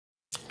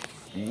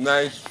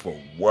Nice for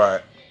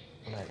what?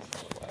 Nice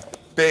for what?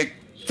 Big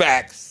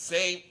facts,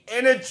 same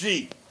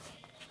energy.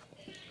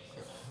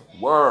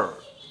 Word.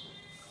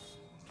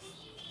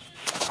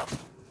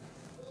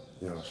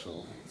 Yo,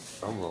 so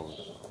I'm rolling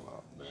something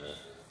up, man.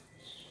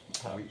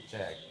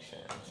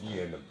 Objections.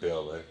 You in the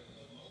building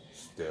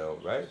still,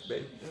 right,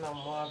 baby? No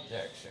more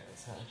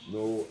objections, huh?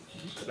 No,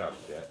 you could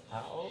object.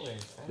 I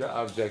always. Your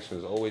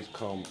objections always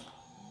come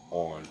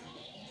on.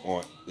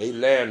 They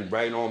land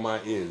right on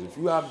my ears. If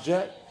you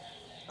object,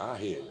 I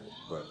hear it.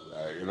 But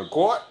in a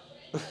court,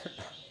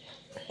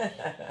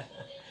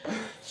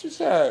 she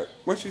said,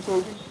 what she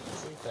told you?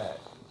 She said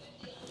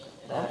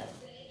that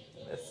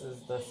this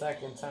is the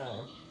second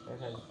time it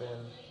has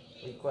been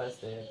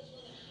requested,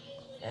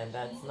 and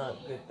that's not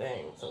a good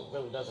thing. So it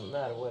really doesn't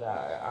matter what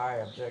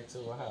I object to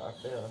or how I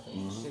feel.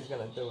 Mm-hmm. She's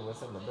gonna do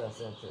what's in the best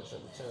interest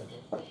of the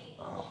children.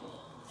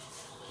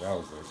 That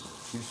was it.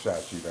 She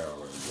shot you down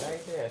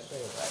Right there,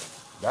 straight like.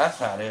 That's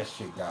how that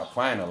shit got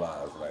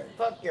finalized. Like,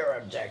 fuck your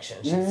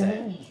objection, she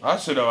said. I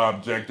should have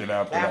objected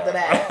after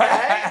that.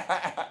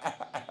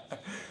 Right?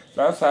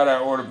 That's how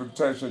that order of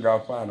protection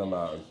got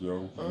finalized,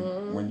 yo.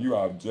 When you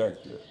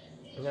objected.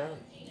 Yeah.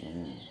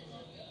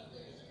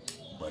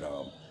 But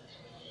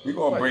we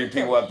gonna bring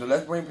people up to.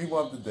 Let's bring people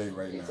up to date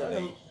right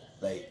now.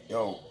 Like,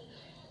 yo,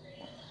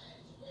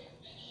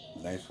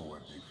 nice for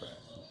what, Big Fat.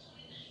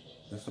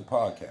 This is a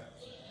podcast.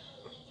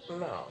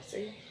 No,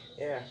 see,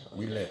 yeah.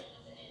 We lit.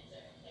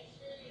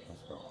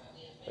 Let's go.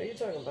 What are you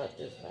talking about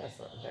this last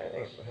time? That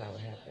ain't how it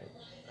happened.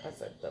 I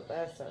said the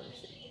last time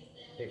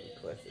they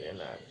requested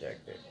and I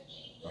objected.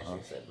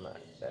 And she said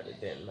that it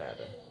didn't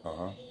matter.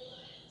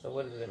 So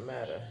what does it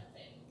matter?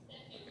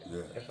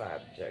 Yeah. If I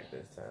object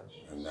this time.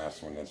 And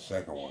that's when the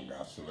second one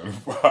got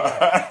solidified.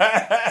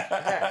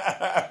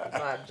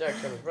 My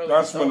objection really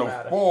that's when the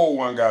matter. full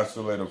one got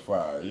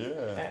solidified.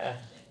 Yeah.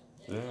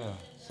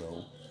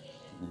 So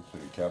you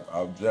should have kept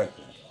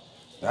objecting.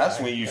 That's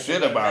when you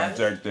should have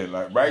objected.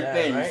 Like right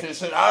there, you should have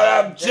said,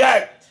 I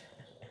object.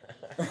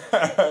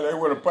 They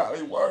would have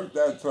probably worked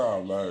that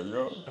time, like,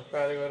 yo.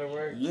 Probably would have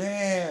worked.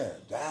 Yeah,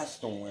 that's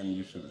the one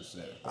you should have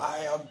said.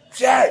 I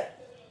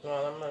object.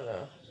 Well, I'm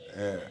gonna.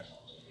 Yeah.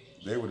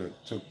 They would have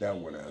took that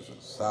one as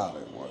a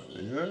solid one.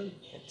 Yeah?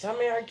 Tell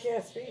me I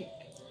can't speak.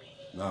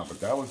 Nah, but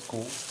that was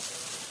cool.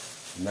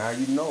 Now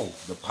you know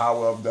the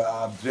power of the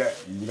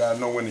object. You gotta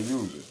know when to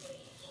use it.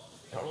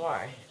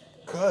 Why?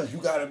 Cause you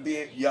gotta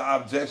be, your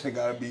objection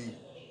gotta be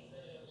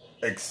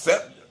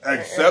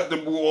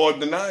acceptable or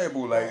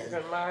deniable. Like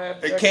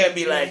it can't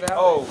be like,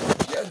 oh,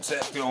 your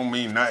objection don't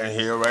mean nothing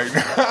here right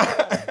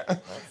now.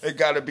 It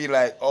gotta be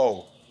like,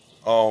 oh,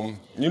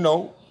 you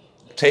know,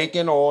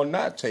 taken or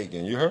not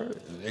taken. You heard?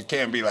 It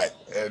can't be like,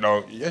 you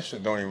know, your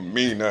shit don't even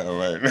mean nothing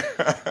right now.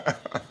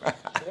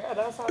 Yeah,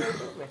 that's how they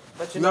do me.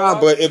 But you know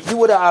but if you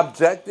would have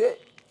objected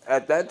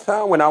at that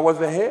time when I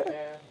wasn't here,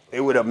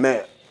 it would have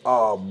meant,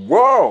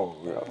 whoa.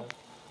 You know?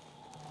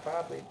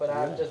 Probably, but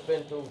I've just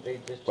been through, they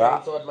just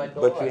chainsawed my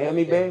door. But you hear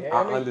me, babe?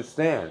 I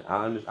understand.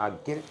 I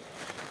get it.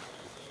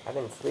 I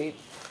didn't sleep.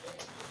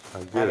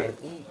 I get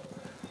it. Didn't eat.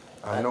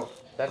 I know.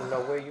 I didn't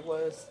know where you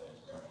was.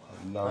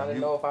 I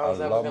didn't know if I was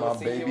ever going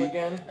to see you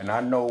again. And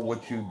I know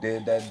what you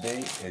did that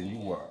day, and you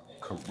were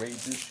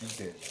courageous. You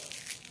did.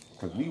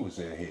 Because we was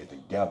in here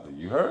together.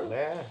 You heard?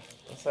 Yeah.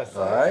 That's what I said.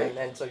 All right.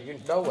 And so you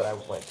know what I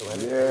went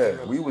through.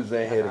 Yeah, we was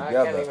in here together.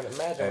 I can't even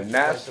imagine and what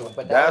you went through.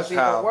 But that was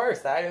even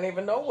worse. I didn't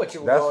even know what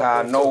you were going through. That's how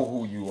I know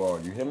who you are.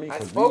 You hear me? I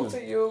spoke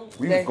to you.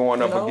 We was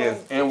going up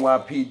against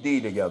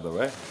NYPD together,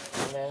 right?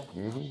 Yeah.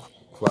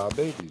 Fly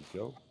babies,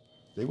 yo.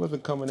 They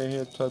wasn't coming in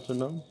here touching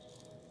them.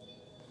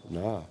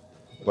 Nah.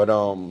 But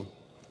we're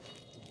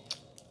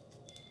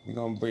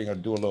gonna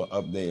do a little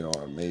update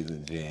on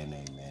Amazing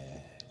JNA, man.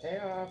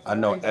 I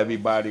know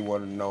everybody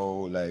wanna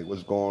know like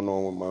what's going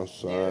on with my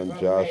son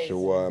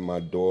Joshua and my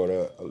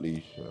daughter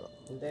Alicia.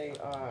 They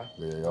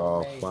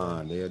are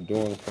fine. They are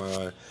doing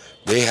fine.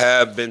 They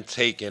have been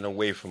taken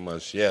away from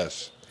us,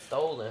 yes.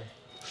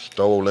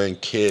 Stolen,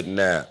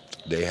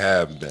 kidnapped. They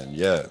have been,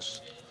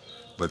 yes.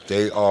 But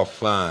they are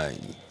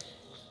fine.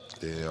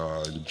 They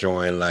are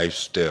enjoying life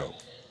still.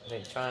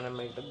 They're trying to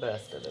make the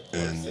best of the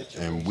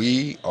situation. And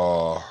we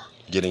are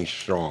getting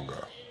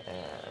stronger.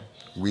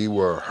 We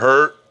were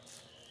hurt.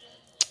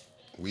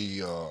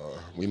 We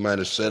might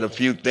have said a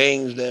few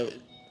things that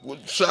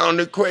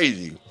sounded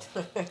crazy.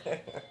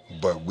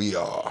 But we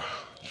are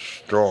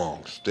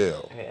strong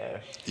still. Yeah.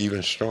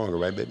 Even stronger,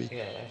 right, baby?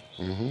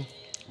 Yeah.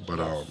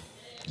 But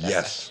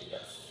yes.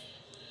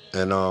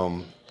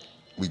 And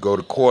we go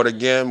to court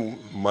again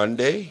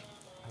Monday.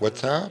 What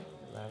time?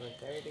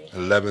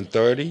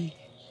 11:30.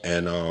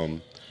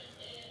 And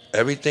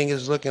everything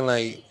is looking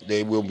like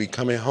they will be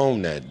coming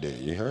home that day.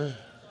 You heard?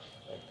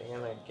 They're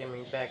gonna give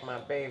me back my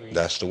baby.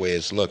 That's the way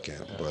it's looking.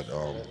 But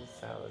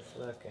that's how it's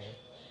looking.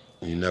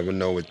 You never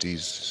know with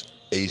these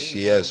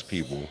ACS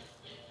people.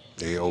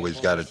 They always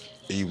got an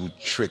evil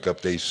trick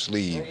up their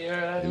sleeve.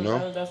 Yeah, you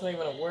know? That's not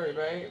even a word,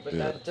 right? But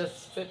that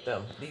just fit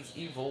them. These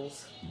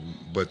evils.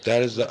 But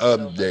that is the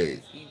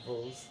update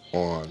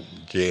on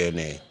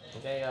JNA.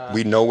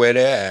 We know where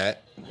they're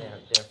at. Yeah.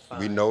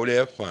 We know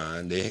they're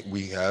fine.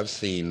 We have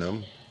seen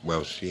them.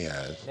 Well, she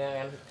has.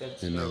 They're in good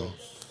spirits. You know,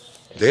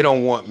 they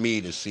don't want me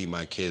to see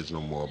my kids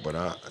no more. But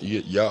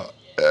y'all,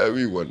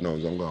 everyone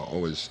knows I'm gonna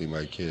always see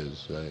my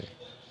kids. Right?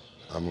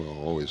 I'm gonna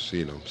always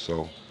see them.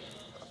 So,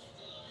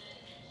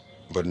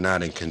 but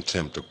not in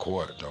contempt of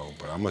court though.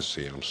 But I'm gonna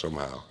see them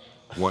somehow,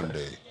 one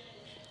day.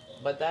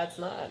 But that's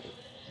not.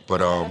 But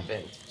what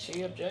happened.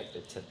 She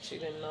objected to. She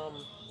didn't.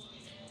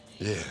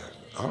 Yeah,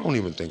 I don't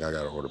even think I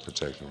got an order of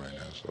protection right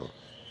now. So.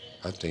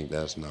 I think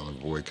that's null and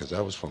void because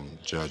that was from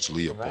Judge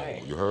Leopold.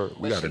 Right. You heard?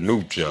 We but got a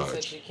new She judge.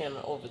 said she can't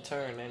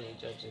overturn any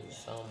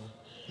judges.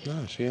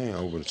 No, she ain't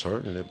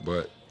overturning it,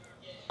 but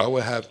I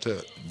would have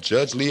to.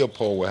 Judge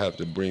Leopold would have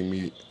to bring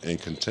me in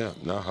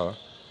contempt, not her.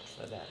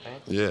 For that,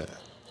 right? Yeah.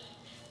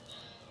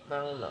 I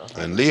don't know.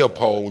 And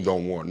Leopold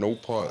don't want no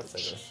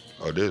parts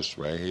of this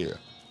right here.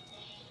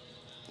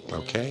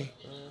 Okay?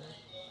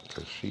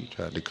 Because she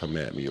tried to come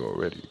at me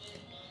already.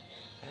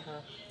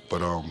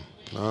 But no,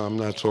 I'm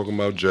not talking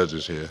about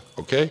judges here,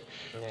 okay?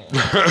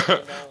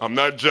 Yeah. I'm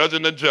not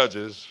judging the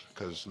judges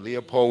because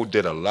Leopold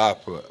did a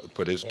lot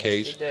for this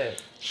case. She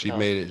did. She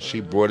made it. She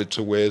brought it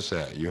to where it's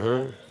at. You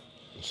heard?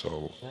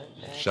 So,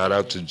 shout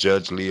out to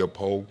Judge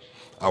Leopold,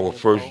 our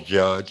first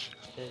judge.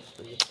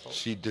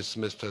 She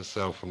dismissed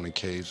herself from the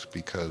case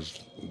because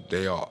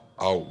they are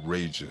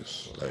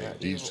outrageous. Like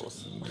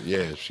these,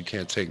 yeah, she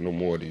can't take no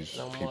more of these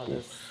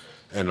people.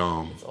 And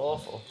it's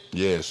awful.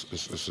 Yes,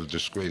 it's a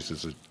disgrace.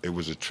 It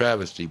was a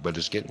travesty, but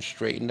it's getting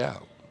straightened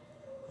out.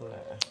 Yeah.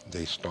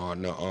 They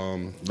starting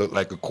to look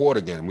like a court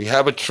again. We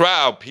have a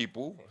trial,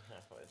 people.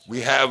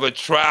 We have a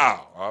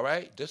trial. All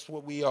right, this is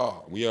what we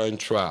are. We are in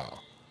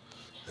trial,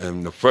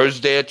 and the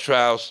first day of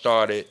trial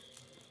started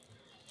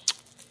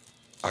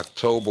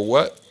October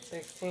what?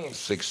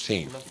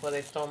 16th. Before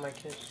they stole my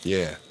kids.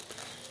 Yeah,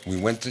 we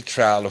went to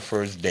trial the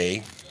first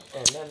day.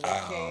 And then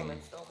they came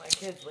and stole my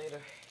kids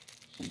later.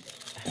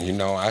 You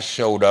know, I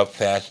showed up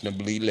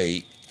fashionably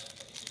late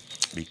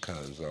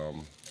because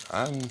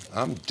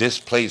I'm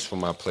displaced from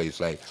my place.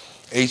 Like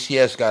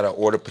ACS got an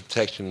order of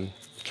protection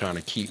trying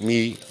to keep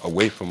me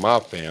away from my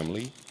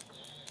family.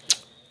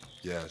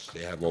 Yes,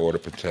 they have an order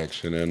of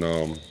protection,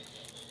 and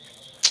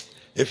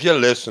if you're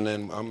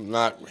listening, I'm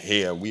not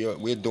here.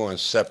 We're doing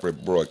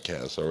separate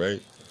broadcasts, all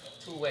right?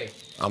 Two-way.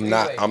 I'm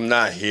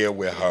not here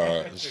with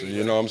her. So,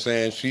 you know what I'm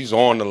saying? She's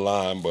on the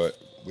line, but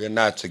we're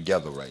not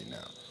together right now.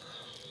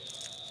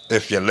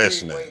 If you're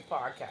listening. Three-way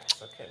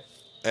podcast, okay.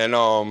 And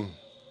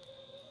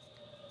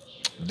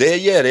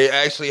they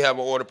actually have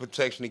an order of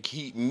protection to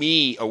keep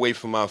me away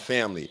from my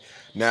family.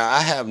 Now I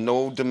have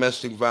no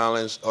domestic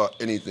violence or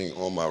anything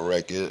on my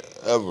record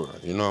ever.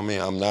 You know what I mean?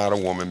 I'm not a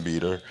woman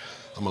beater.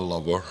 I'm a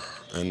lover.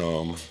 And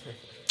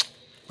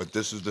but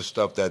this is the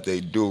stuff that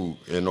they do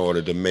in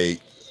order to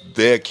make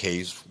their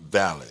case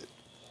valid.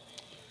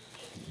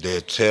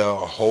 They tear a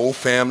whole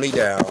family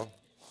down to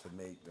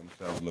make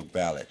themselves look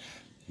valid.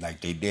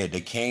 Like they did.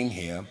 They came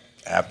here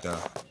after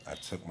I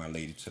took my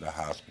lady to the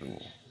hospital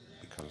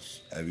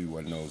because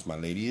everyone knows my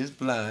lady is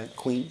blind,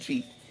 Queen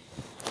G.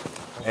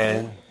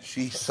 And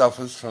she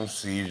suffers from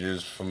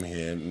seizures from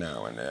here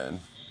now and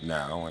then.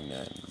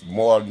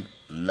 More or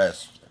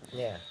less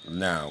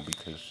now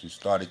because she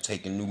started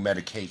taking new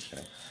medication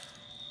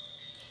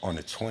on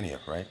the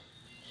 20th, right?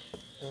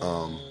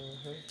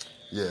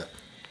 Yeah.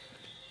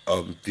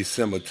 Of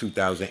December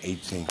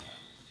 2018.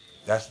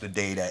 That's the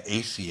day that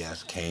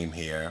ACS came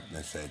here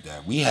and said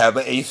that we have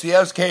an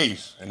ACS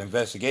case, an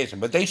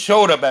investigation. But they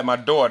showed up at my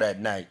door that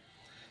night.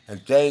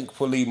 And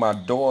thankfully, my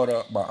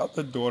other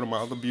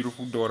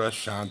beautiful daughter,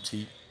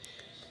 Shanti,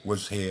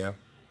 was here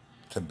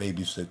to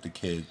babysit the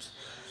kids.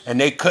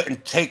 And they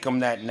couldn't take them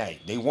that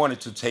night. They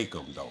wanted to take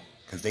them, though,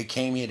 because they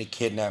came here to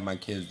kidnap my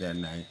kids that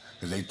night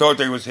because they thought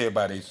they was here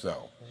by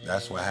themselves.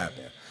 That's what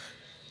happened.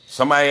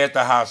 Somebody at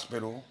the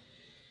hospital,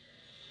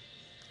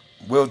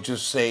 we'll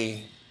just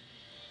say,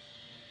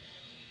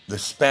 the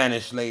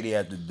Spanish lady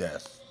at the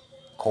desk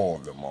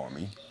called them on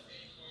me,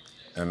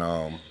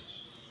 and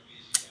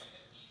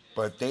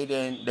but they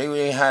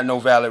ain't had no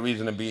valid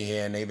reason to be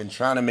here, and they've been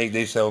trying to make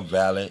themselves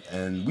valid,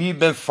 and we've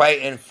been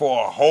fighting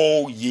for a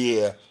whole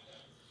year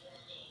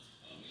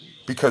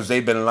because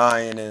they've been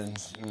lying, and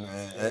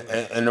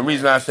the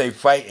reason I say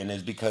fighting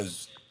is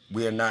because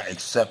we're not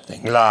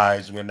accepting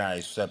lies, we're not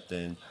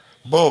accepting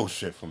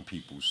bullshit from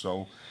people.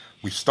 So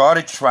we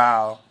started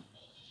trial.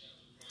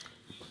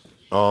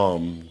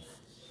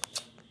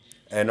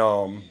 And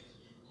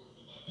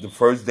the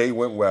first day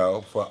went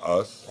well for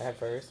us. At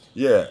first.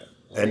 Yeah.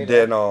 And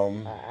then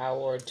an hour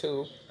or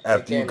two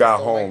after you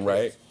got home,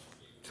 right?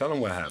 Tell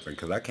them what happened,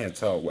 because I can't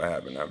tell what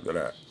happened after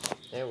that.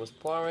 It was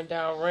pouring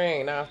down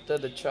rain after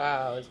the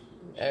trial.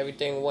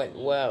 Everything went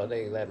well.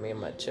 They let me and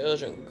my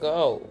children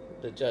go.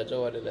 The judge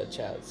ordered a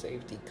child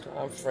safety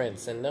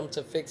conference and them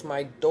to fix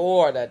my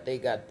door that they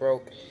got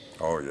broke.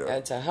 Oh, yeah.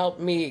 And to help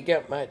me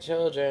get my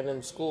children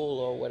in school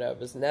or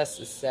whatever's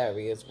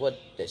necessary is what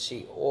that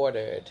she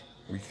ordered.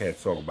 We can't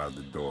talk about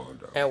the door,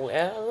 though. And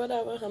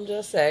whatever, I'm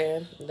just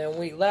saying. Then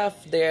we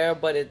left there,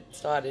 but it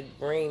started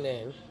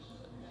raining.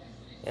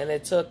 And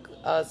it took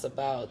us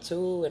about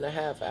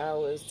 2.5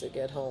 hours to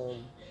get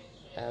home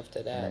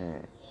after that.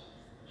 And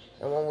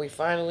when we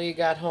finally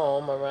got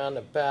home around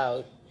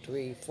about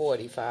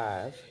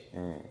 3:45,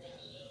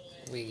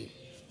 we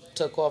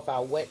took off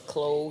our wet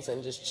clothes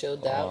and just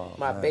chilled out.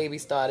 My baby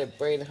started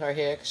braiding her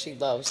hair because she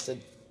loves to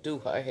do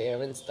her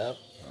hair and stuff.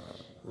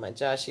 My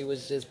Joshy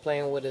was just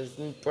playing with his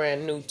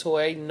brand new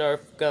toy Nerf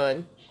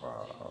gun.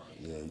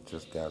 Yeah, he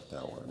just got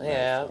that one.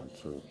 Yeah, nice one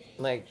too.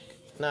 like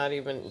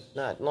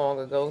not long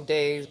ago,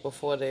 days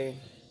before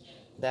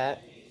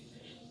that.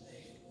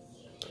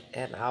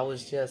 And I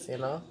was just,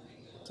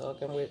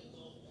 talking with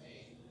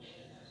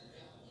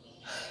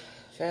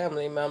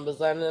family members,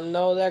 letting them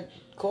know that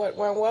court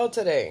went well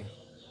today.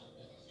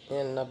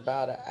 And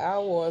about an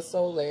hour or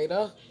so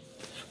later,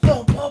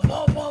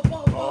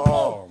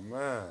 Oh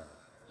man!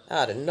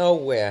 out of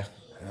nowhere,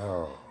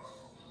 Oh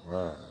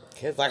man!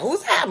 kids like,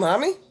 "Who's that,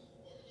 mommy?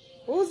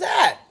 Who's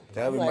that?"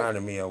 That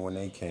reminded me of when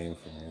they came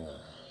from here.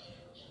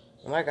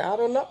 I'm like, I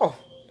don't know.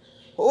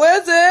 Who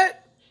is it?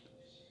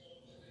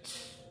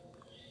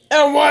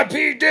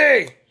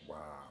 NYPD. Wow.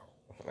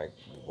 I'm like,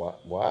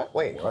 what?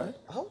 Wait, What?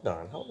 Hold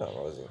on,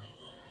 Rosie.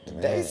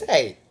 Did they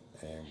say?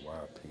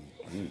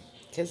 NYPD.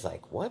 Kid's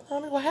like, what,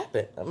 mommy? What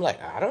happened? I'm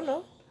like, I don't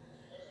know.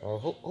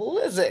 Well, who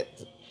is it?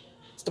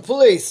 It's the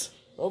police.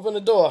 Open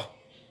the door.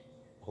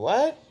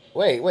 What?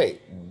 Wait.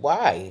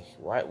 Why?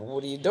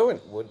 What are you doing?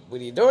 What are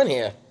you doing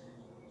here?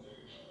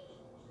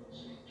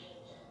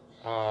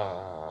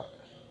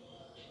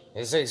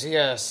 He says,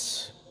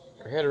 yes.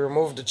 We're here to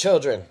remove the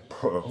children.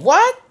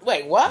 What?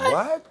 Wait,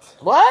 what?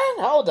 What?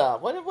 Hold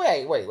on.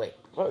 Wait.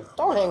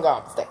 Don't hang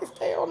up.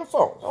 Stay on the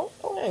phone.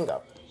 Don't hang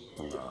up.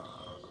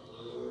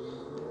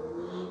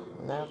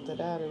 And after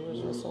that, it was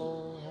just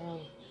all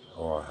hell.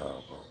 All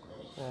hell, bro.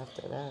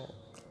 After that,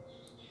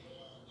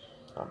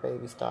 my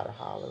baby started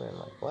hollering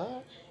like,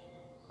 what?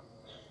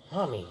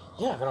 Mommy,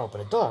 you're not going to open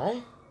the door,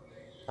 right?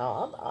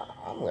 No,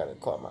 I'm going to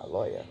call my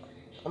lawyer.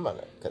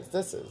 Because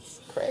this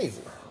is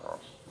crazy.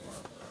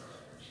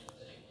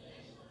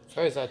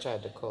 First, I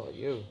tried to call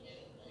you,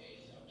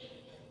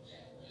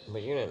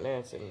 but you didn't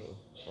answer me.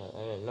 I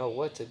didn't know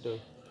what to do.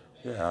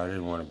 Yeah, I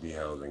didn't want to be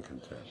held in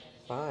contempt.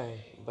 Fine,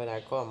 but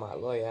I called my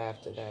lawyer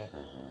after that,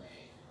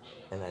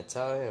 and I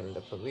tell him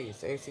the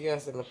police,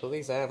 ACS and the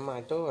police are at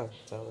my door,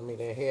 telling me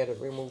they're here to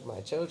remove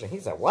my children.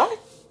 He's like, what?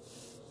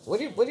 What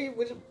do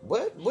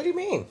you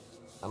mean?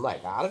 I'm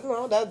like, I don't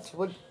know. That's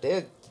what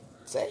they're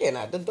saying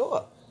at the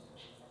door.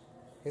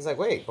 He's like,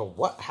 wait, but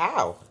what?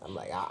 How? I'm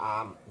like,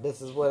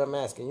 this is what I'm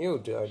asking you.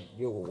 Are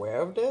you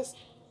aware of this?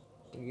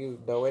 Do you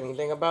know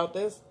anything about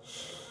this?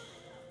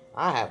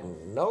 I have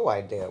no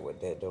idea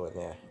what they're doing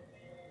there.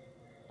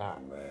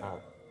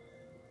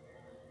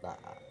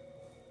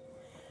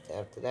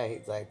 After that,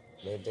 he's like,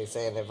 they're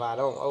saying if I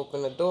don't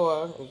open the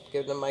door and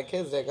give them my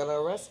kids, they're gonna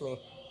arrest me.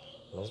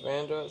 Ms.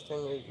 Vandross,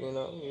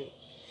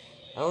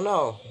 I don't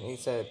know. He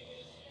said,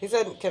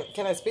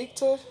 can I speak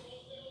to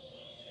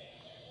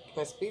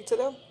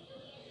them?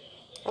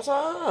 I said,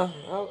 I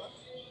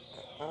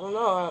don't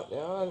know.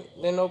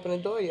 I didn't open the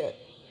door yet.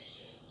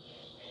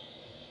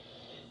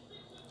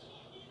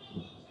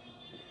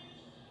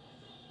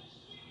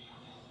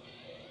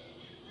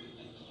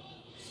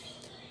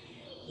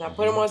 And I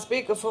put him on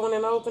speakerphone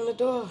and I opened the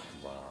door.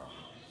 Wow.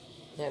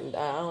 And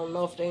I don't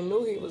know if they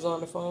knew he was on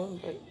the phone,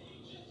 but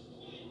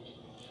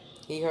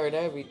he heard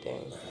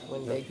everything.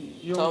 When they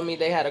told me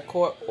they had a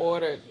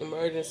court-ordered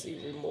emergency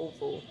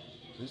removal.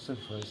 This is the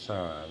first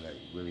time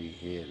I really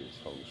hear this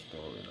whole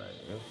story. Like,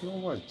 if you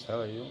don't want to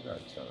tell it, you don't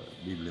gotta tell it.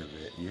 We live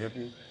it. You hear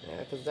me? Yeah,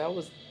 because that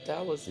was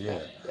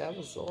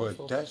awful.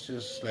 But that's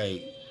just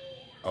like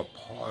a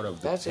part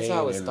of the. That's just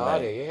how it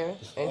started. Yeah,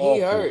 and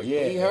awful.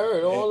 he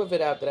heard all of it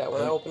after that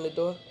when I opened the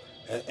door.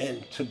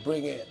 And to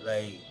bring it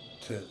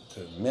to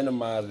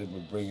minimize it,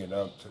 but bring it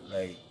up to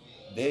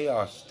they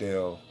are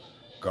still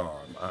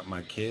gone.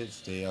 My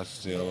kids, they are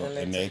still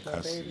in their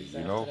custody. You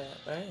know.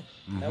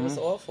 That was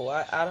awful.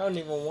 I don't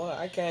even want.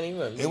 I can't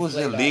even. It was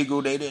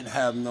illegal. They didn't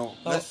have no.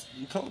 Let's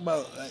talk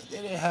about.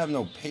 They didn't have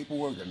no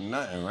paperwork or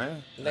nothing,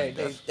 right?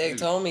 They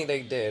told me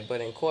they did,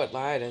 but in court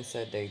lied and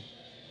said they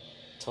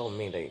told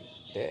me they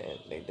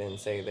didn't. They didn't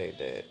say they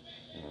did.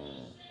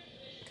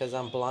 Because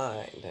I'm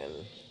blind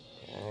and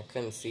I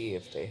couldn't see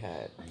if they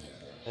had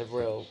a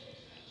real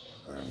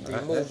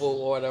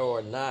removal order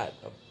or not,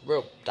 a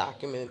real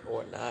document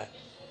or not.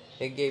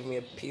 They gave me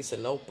a piece of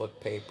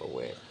notebook paper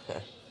with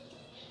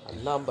a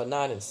number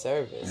not in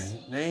service.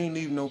 They ain't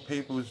leave no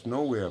papers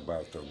nowhere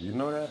about them. You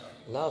know that?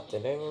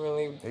 Nothing. They didn't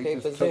really leave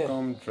papers just took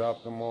them,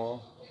 dropped them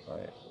all.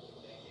 Right.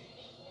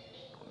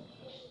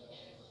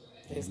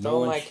 They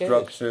stole my kids. No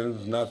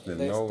instructions, nothing.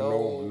 They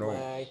stole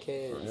my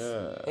kids.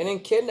 Yeah. They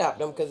didn't kidnap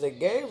them because they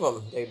gave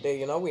them.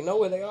 They we know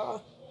where they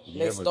are.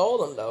 Yeah, they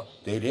stole them though.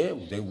 They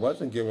did. They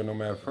wasn't giving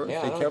them at first.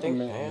 Yeah, they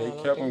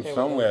kept them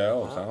somewhere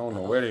else. I don't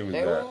know where they was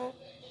at.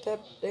 They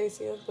kept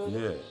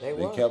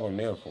them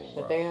there for a while.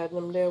 But they had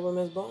them there with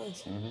Ms.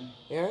 Barnes.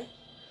 Yeah.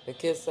 The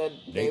kids said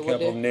they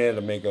kept them there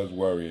to make us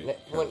worry.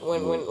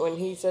 When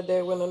he said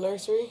they were in the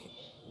nursery,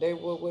 they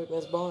were with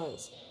Ms.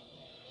 Barnes.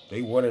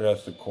 They wanted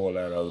us to call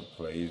that other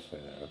place,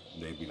 and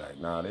they'd be like,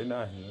 nah, they're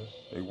not here.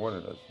 They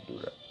wanted us to do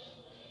that.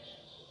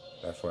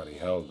 That's why they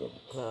held them.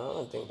 No, I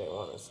don't think they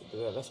want us to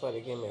do that. That's why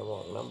they gave me a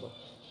wrong number.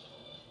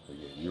 They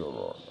gave you a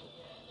wrong number.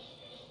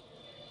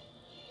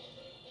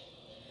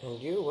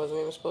 And you wasn't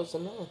even supposed to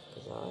know,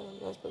 because I'm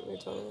not supposed to be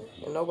telling you.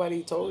 And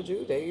nobody told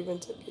you. They even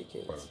took your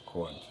kids. But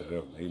according to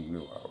them, they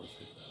knew I was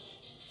here.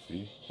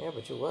 See? Yeah,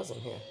 but you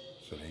wasn't here.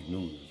 So they knew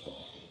we was going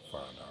to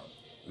find out.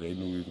 They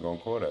knew we was going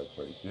to call that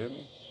place. You hear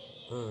me?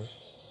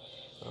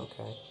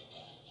 Okay.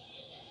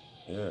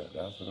 Yeah,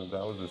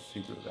 that was a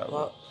secret.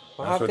 Well,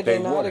 how could they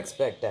not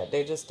expect that?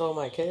 They just stole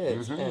my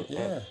kids.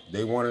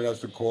 They wanted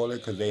us to call it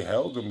because they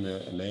held them there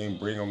and they didn't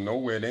bring them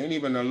nowhere. They didn't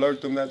even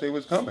alert them that they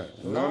was coming.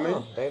 You know what I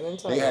mean? They didn't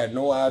tell They them. had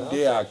no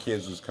idea our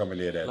kids was coming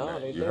there that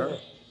night. They you heard?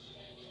 didn't.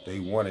 They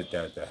wanted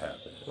that to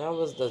happen. That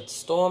was the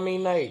stormy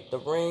night, the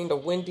rain, the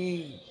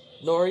windy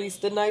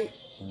nor'easter night.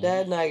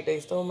 That night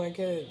they stole my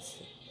kids.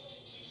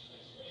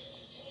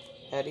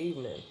 That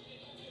evening.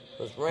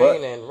 It was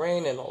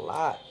raining a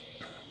lot.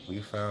 We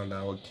found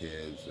our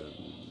kids.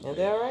 And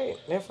they're all right.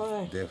 They're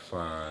fine. They're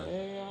fine.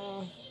 They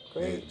are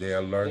great.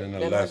 They're learning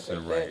a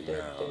lesson right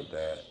now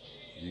that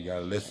you got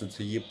to listen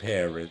to your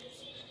parents.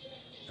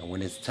 And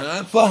when it's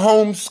time for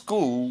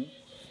homeschool,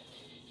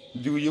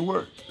 do your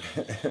work.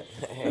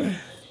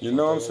 You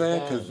know what I'm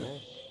saying? Because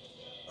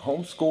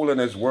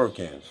homeschooling is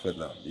working for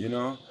them, you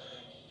know?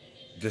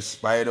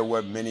 Despite of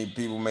what many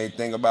people may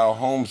think about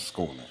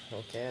homeschooling.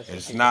 Okay,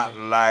 it's not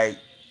like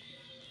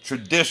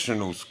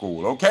traditional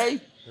school, okay?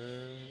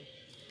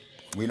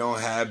 We don't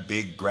have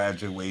big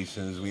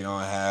graduations. We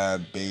don't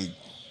have big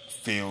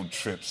field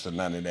trips or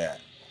none of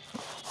that.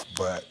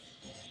 But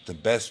the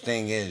best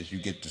thing is you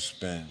get to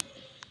spend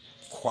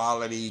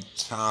quality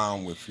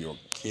time with your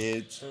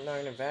kids. And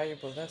learning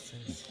valuable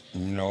lessons.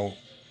 You know,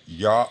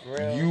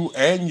 you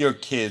and your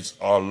kids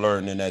are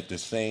learning at the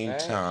same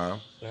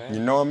time. Right. You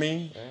know what I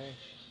mean? Right.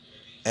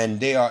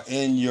 And they are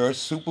in your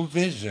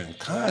supervision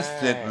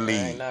constantly.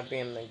 Right. Not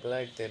being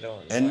neglected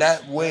on. And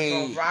that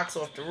way, rocks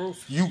off the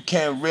roof. You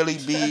can really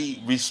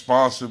be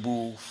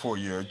responsible for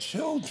your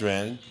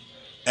children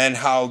and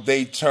how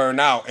they turn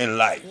out in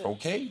life,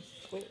 okay?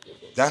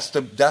 That's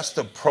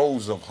the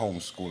pros of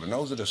homeschooling.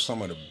 Those are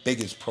some of the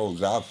biggest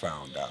pros I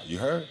found out. You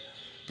heard?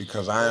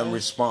 Because I am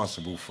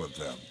responsible for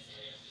them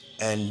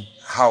and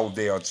how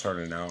they are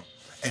turning out.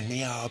 And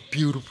they are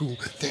beautiful.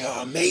 They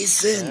are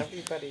amazing.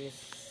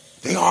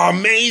 They are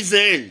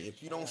amazing.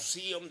 If you don't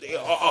see them, they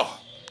are.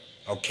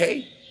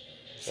 Okay?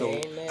 So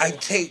Amen. I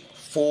take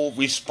full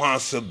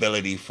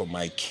responsibility for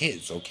my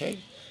kids, okay?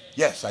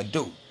 Yes, I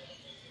do.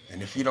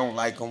 And if you don't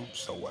like them,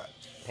 so what?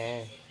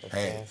 Hey,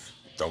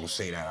 don't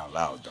say that out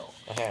loud, though.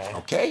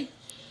 Okay?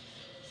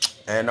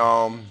 And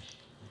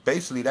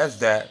basically, that's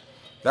that.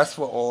 That's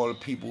for all the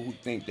people who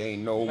think they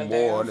know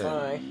more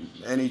than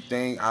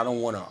anything. I don't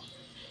want to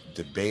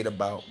debate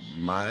about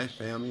my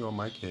family or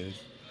my kids.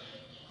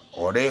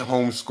 Or they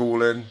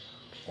homeschooling,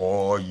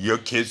 or your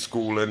kids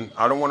schooling.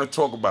 I don't want to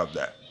talk about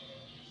that.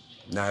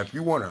 Now, if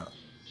you want to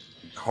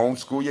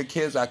homeschool your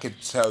kids, I could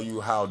tell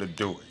you how to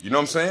do it. You know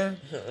what I'm saying?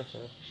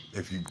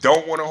 If you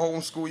don't want to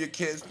homeschool your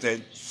kids,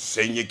 then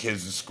send your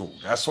kids to school.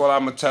 That's what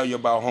I'm going to tell you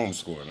about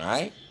homeschooling, all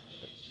right?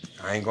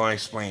 I ain't going to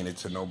explain it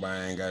to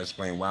nobody. I ain't got to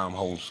explain why I'm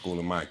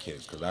homeschooling my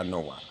kids, because I know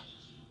why.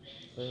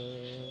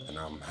 And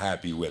I'm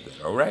happy with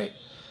it, all right?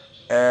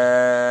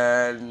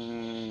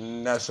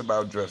 And that's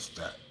about just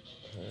that.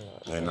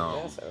 And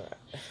that's all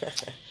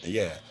right.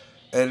 yeah.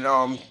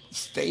 And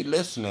stay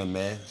listening,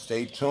 man.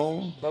 Stay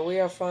tuned. But we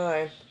are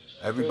fine.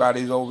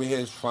 Everybody's over here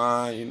is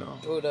fine, you know.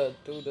 Through the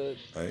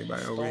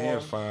Everybody storm. Over here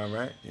is fine,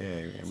 right?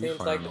 Yeah, we seems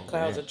fine like the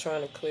clouds are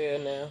trying to clear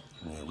now.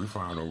 Yeah, we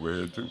fine over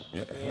here too.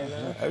 Yeah.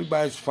 know?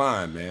 Everybody's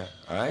fine, man.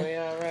 All right. We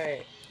all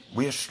right.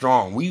 We're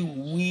strong.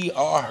 We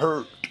are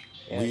hurt.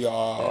 Yes, we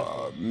are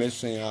definitely.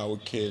 missing our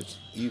kids.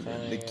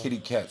 Even the kitty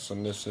cats are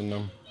missing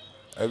them.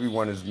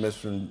 Everyone is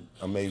missing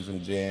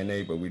Amazing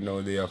JNA, but we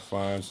know they are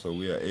fine, so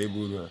we are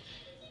able to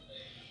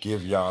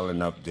give y'all an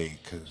update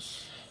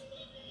because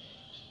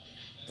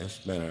it's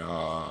been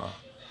a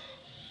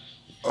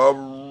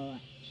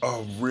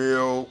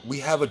real. We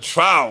have a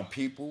trial,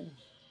 people.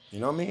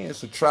 You know what I mean?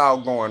 It's a trial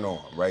going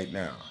on right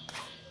now.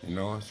 You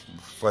know,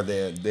 for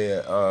their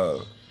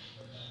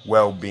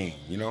well-being.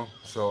 You know,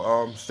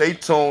 so stay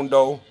tuned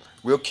though.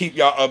 We'll keep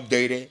y'all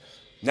updated.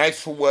 Nice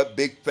for what?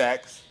 Big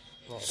facts.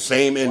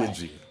 Same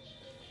energy.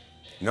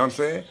 You know what I'm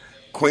saying?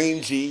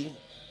 Queen G,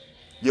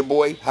 your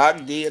boy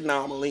Hot D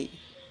Anomaly,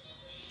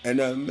 and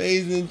the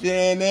Amazing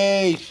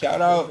JNA.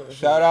 Shout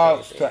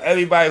out to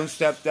everybody who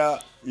stepped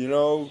up. You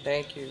know.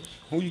 Thank you.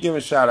 Who you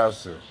giving shout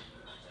outs to?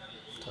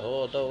 To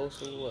all those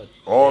who were.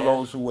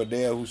 Those who were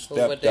there, who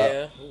stepped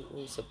up.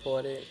 Who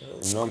supported. You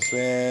know what I'm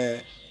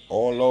saying?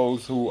 All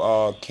those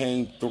who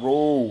came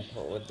through.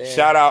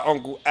 Shout out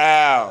Uncle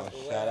Al.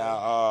 Shout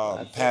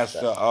out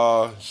Pastor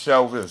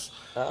Shelvis.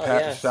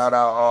 Yes. Shout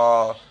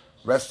out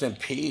Rest in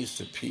peace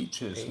to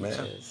Peaches,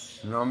 man.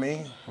 You know what I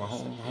mean? My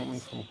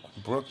homie from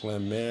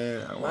Brooklyn,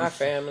 man. My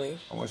family.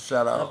 I want to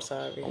shout out. I'm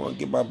sorry. I want to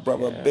give my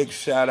brother a big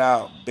shout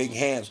out. Big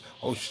hands.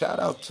 Oh, shout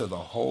out to the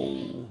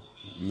whole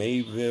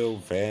Mayville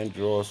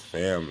Vandross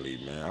family,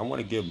 man. I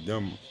want to give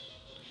them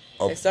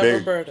a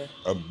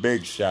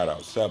big shout out.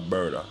 Except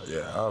Berta.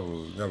 Yeah, I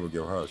will never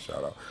give her a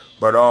shout out.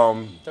 But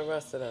the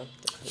rest of them.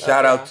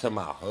 Shout out to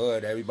my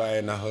hood, everybody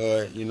in the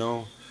hood, you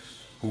know,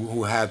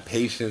 who have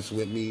patience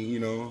with me, you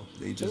know.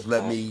 They just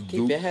let me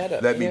keep your head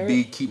up. Let me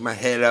be, keep my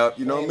head up,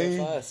 you know what I mean?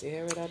 You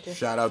hear it out there?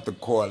 Shout out to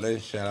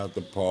Cortland, shout out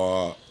to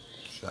Paul,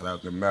 shout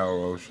out to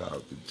Melrose, shout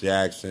out to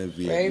Jackson,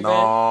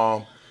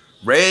 Vietnam.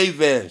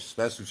 Raven.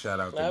 Special shout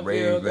out to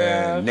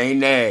Raven.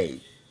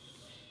 Nene.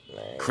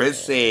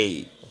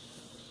 Chrissy.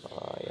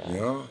 Oh, yeah. You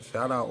know,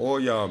 shout out all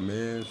y'all,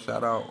 man.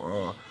 Shout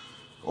out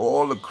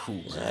all the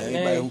crew, man.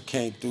 Everybody who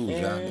came through,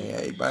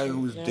 everybody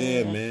who's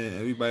there, man.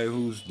 Everybody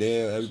who's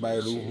there.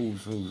 Everybody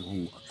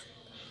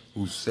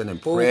who's sending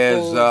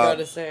prayers up.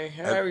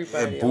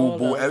 Everybody,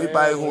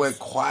 everybody who went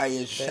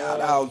quiet.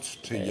 Shout outs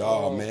to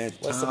y'all, man.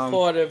 Was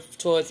supportive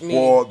towards me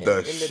for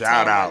the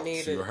shout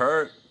outs. You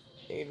heard?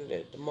 Needed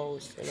it the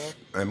most, you know.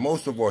 And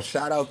most of all,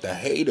 shout out the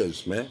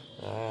haters, man.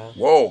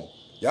 Whoa.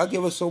 Y'all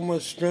give us so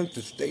much strength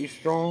to stay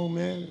strong,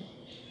 man.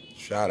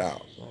 Shout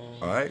out.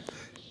 All right?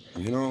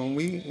 You know,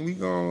 we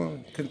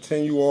gonna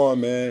continue on,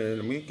 man,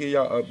 and we give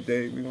y'all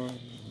update. We gonna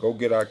go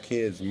get our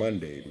kids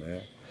Monday,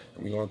 man.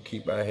 And we gonna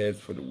keep our heads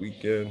for the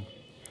weekend.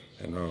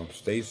 And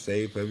stay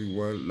safe,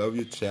 everyone. Love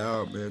your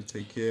child, man.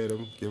 Take care of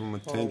them. Give them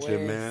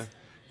attention, man.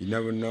 You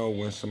never know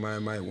when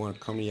somebody might want to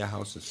come to your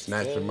house and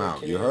snatch them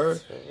out. You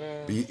heard?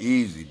 Be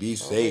easy. Be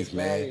safe,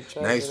 man.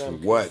 Nice for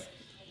what?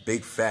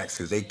 Big facts,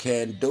 because they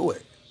can't do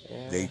it.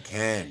 Yeah. They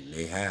can.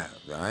 They have,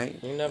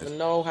 right? You never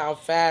know how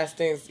fast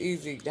things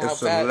easy.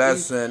 It's a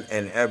lesson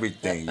in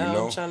everything, you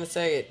know? I'm trying to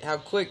say it. How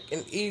quick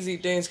and easy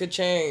things could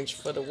change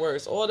for the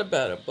worse or the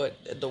better.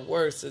 But the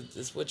worst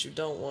is what you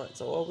don't want.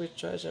 So always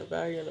treasure,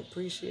 value, and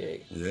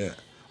appreciate. Yeah.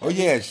 Oh,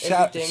 yeah.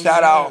 Shout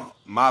out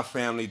my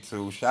family,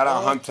 too. Shout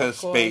out Hunter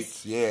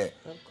Spates. Yeah.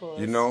 Of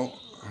course. You know,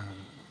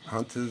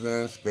 Hunters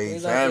and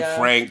Spates and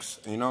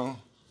Franks, you know?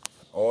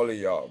 All of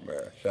y'all,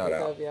 man. Shout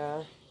out. Love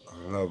y'all.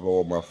 I love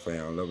all my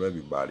family. I love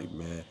everybody,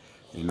 man.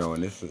 You know,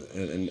 and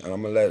and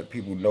I'm gonna let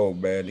people know,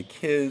 man. The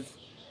kids,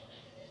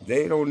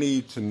 they don't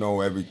need to know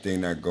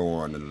everything that go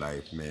on in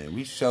life, man.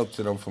 We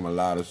shelter them from a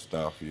lot of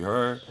stuff. You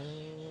heard?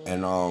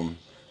 And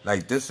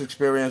like this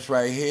experience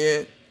right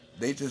here,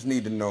 they just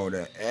need to know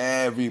that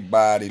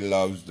everybody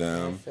loves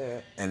them,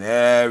 and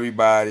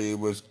everybody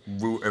was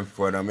rooting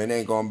for them. It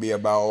ain't gonna be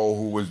about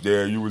who was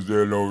there, you was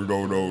there.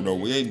 No.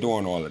 We ain't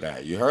doing all of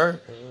that. You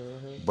heard?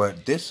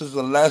 But this is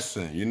a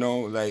lesson, you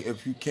know, like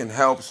if you can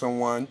help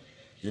someone,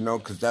 you know,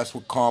 because that's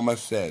what karma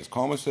says.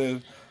 Karma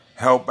says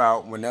help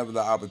out whenever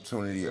the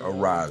opportunity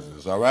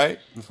arises, all right?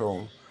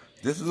 So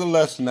this is a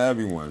lesson to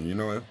everyone, you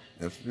know.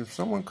 If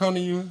someone come to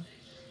you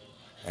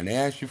and they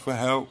ask you for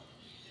help,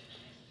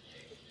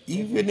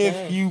 even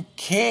if you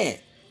can't,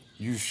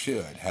 you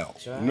should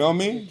help. You know what I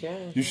mean?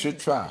 You should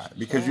try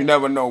because you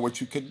never know what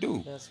you could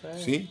do. That's right.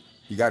 See?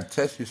 You got to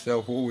test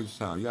yourself all the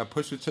time. You got to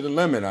push it to the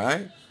limit, all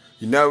right?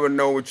 You never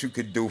know what you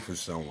could do for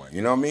someone.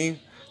 You know what I mean?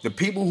 The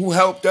people who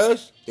helped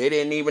us, they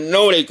didn't even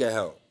know they could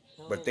help.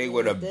 But they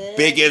were the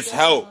biggest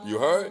help. You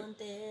heard?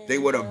 They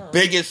were the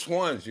biggest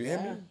ones. You hear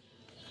me?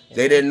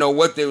 They didn't know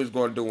what they was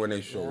going to do when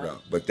they showed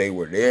up. But they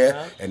were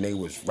there, and they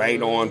was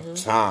right on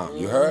time.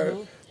 You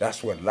heard?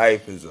 That's what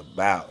life is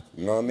about.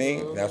 You know what I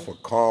mean? That's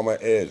what karma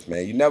is,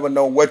 man. You never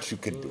know what you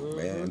could do,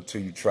 man,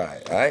 until you try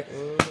it, all right?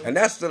 And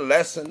that's the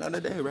lesson of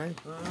the day, right?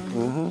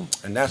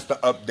 And that's the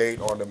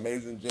update on the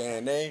Amazing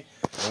J&A.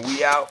 And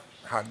we out.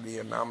 How to be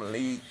an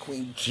anomaly,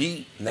 Queen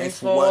G. Thanks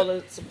for all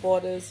the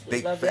supporters.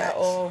 We love y'all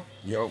all.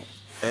 Yo,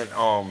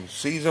 and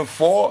season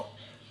 4,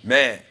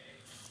 man.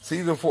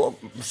 Season 4,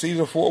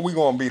 we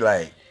gonna be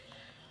like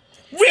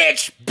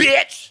rich,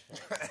 bitch.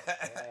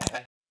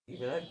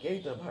 Even I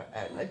gave them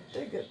I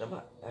did get them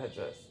her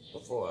address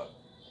before,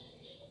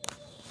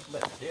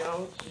 but you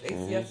know they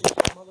CSC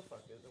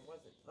motherfuckers. It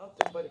wasn't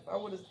nothing. But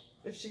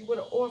if she would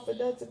have offered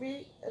that to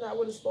me and I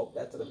would have spoke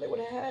that to them, they would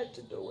have had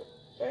to do it,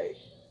 right?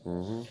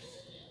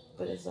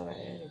 But it's all right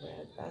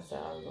anyway. I said,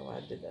 I don't know why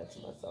I did that to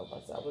myself.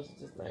 I said, I was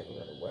just not even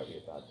going to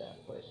worry about that.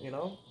 But, you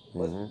know,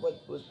 what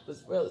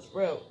was real is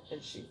real.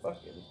 And she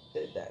fucking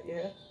did that,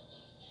 yeah?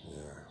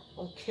 Yeah. I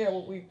don't care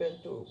what we've been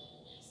through.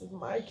 This is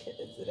my kids.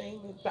 It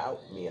ain't about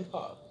me and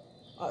her.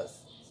 Us.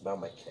 It's about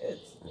my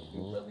kids. If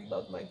you really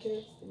loved my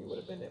kids, then you would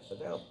have been there for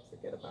them.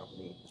 Forget about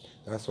me.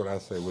 That's what I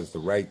said was the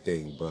right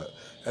thing. But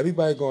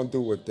everybody going to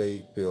do what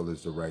they feel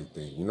is the right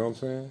thing. You know what I'm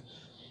saying?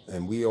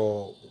 And we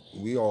all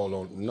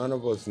don't. None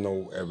of us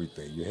know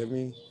everything. You hear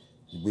me?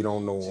 We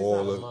don't know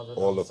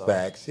all the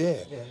facts.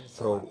 Yeah.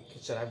 So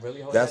should I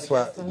really hold that's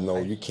that why. No,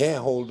 you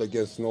can't hold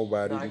against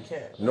nobody. No, I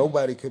can't.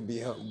 Nobody could be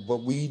helped.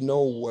 But we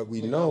know what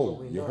we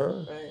know. You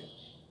heard? Right.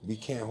 We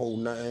can't hold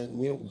nothing.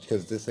 We don't,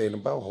 because this ain't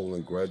about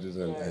holding grudges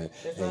and Right.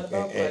 It's and, not and,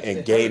 about and, grudges. and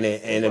It gaining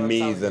hurts. Is what I'm enemies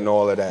telling and you.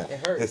 all of that.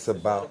 It hurts. It's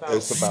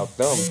about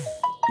them,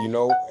 you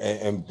know.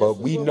 And This but is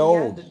we what we had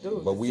know, to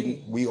do but to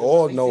see, we to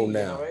all really know see,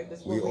 now. right? This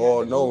is We what we had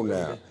all to know go through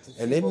now. to And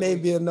see there what may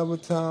we. be another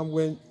time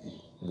when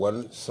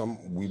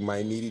we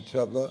might need each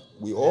other.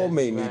 We all Yeah,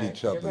 may need right.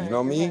 each You're other. You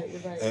know right. what I You're mean?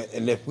 right. You're right.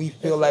 And if we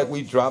feel It's like so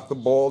we dropped the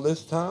ball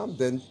this time,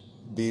 then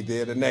be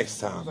there the next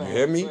time. You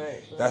hear right, me? right,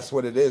 right. That's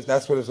what it is.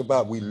 That's what it's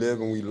about. We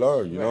live and we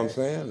learn. You know what I'm Right.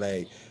 saying?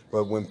 Like,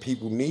 but when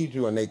people need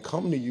you and they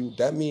come to you,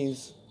 that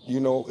means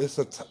it's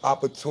an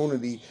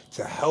opportunity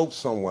to help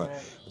someone.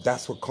 Right.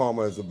 That's what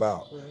karma is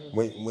about.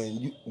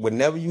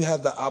 Whenever you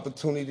have the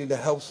opportunity to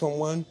help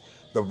someone,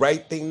 the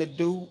right thing to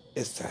do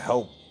is to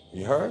help.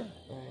 You heard?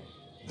 Right.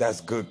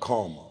 That's good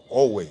karma.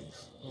 Always.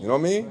 You know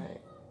what I mean?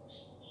 Right.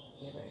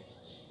 You're right.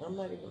 I'm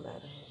not even mad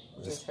at her.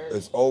 I'm just hurt.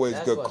 It's always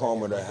That's good what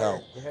karma it to is.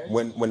 help. You heard?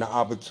 When the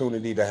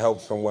opportunity to help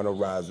someone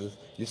arises,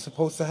 you're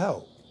supposed to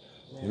help.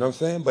 Yeah. You know what I'm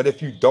saying? But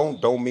if you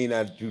don't mean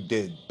that you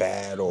did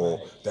bad or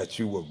Right. that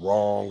you were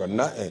wrong or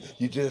nothing.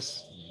 You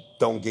just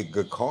don't get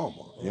good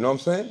karma. You know what I'm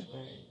saying?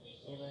 Right.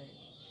 You're right.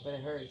 But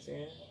it hurts, yeah?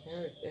 It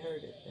hurt. It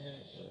hurt. It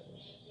hurt.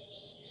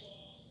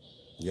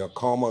 Your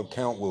karma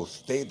account will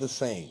stay the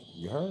same.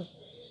 You heard?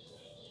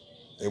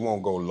 It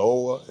won't go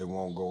lower. It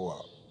won't go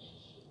up.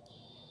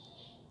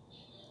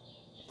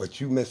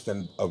 But you missed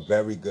a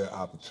very good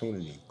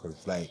opportunity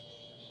because, like,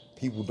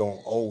 people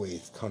don't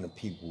always come to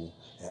people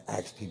and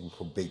ask people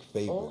for big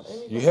favors.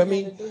 You hear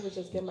me?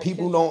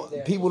 People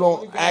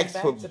don't ask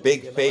for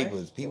big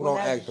favors. People don't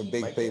ask for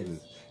big favors.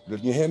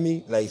 You hear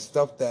me? Like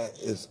stuff that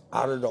is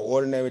out of the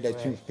ordinary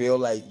that you feel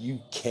like you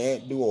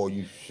can't do or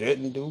you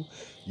shouldn't do.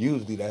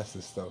 Usually that's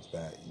the stuff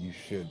that you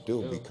should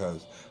do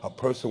because a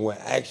person will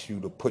ask you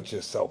to put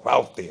yourself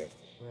out there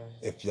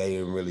if they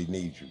didn't really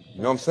need you.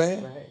 You know what I'm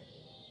saying? Right.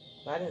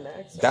 I didn't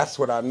ask her. That's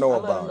what I know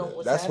about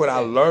it. That's what I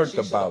learned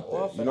about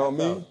it. You know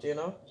what I mean? You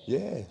know?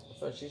 Yeah.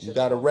 So you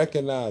gotta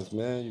recognize,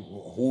 man,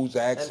 who's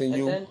asking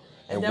you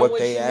and what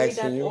they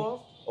asking you.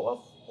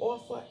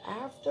 Offer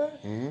after,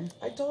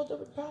 I told her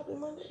probably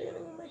Monday they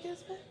didn't make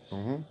his pay.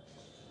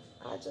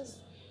 I just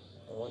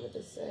wanted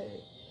to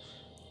say,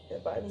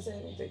 if I didn't say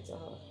anything to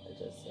her, I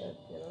just said,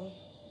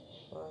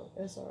 well,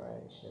 it's all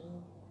right,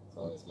 as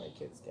long as my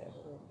kids get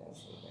home,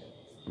 that's what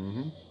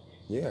matters.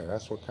 Yeah,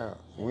 that's what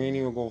counts. We ain't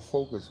even gonna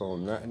focus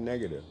on nothing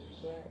negative.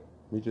 Right.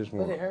 We just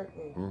want. But it hurt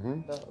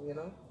me,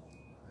 though,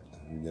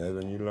 Yeah,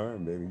 then you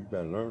learn, baby. You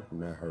better learn from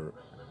that hurt.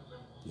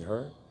 You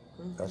heard?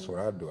 That's what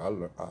I do. I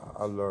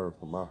learn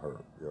from my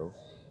hurt, yo.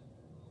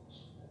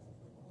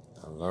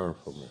 I learn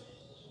from it.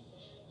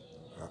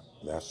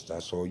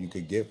 That's all you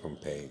could get from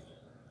pain.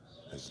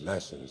 It's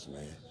lessons,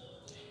 man.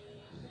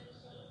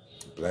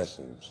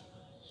 Blessings.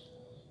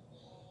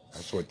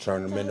 That's what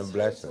turned them into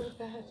blessings. So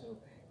bad,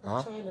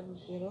 I'm trying to,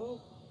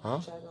 try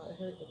not to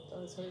hurt. It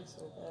does hurt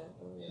so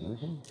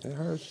bad. It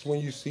hurts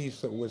when you see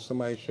when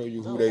somebody show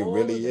you who they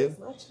really is.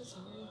 Not just her.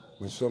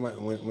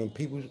 When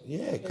people,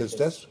 because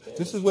this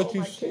is what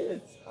you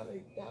see.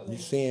 You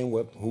seeing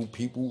who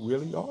people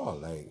really are,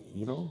 like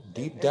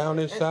deep down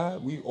inside,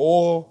 we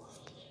all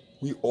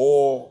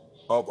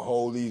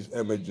uphold these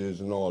images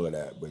and all of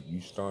that, but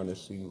you starting to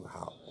see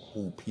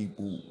who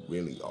people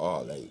really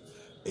are, like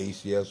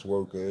ACS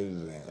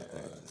workers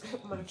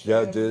and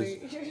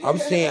judges. I'm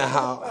seeing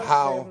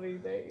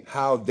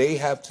how they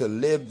have to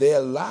live their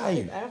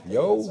life,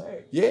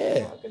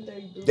 Yeah,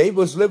 they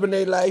was living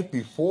their life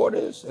before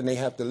this, and they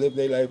have to live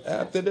their life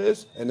after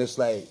this, and it's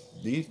like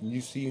you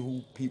see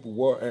who people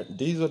were, and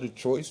these are the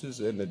choices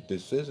and the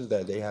decisions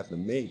that they have to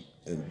make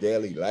in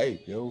daily life,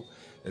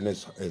 and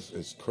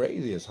it's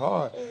crazy, it's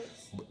hard.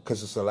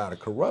 Because it's a lot of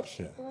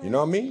corruption, you know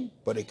what I mean?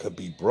 But it could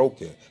be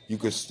broken. You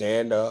could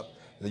stand up.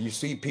 You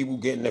see people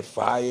getting the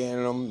fire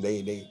in them.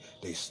 They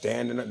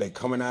standing up. They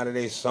coming out of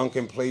their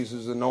sunken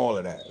places and all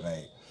of that.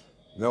 Like,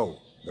 no,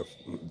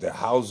 the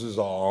houses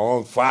are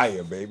on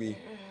fire, baby.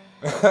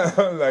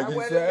 Like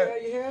you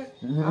said.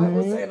 I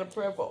was saying a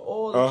prayer for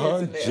all the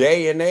kids in there.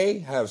 J and A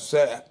have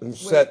set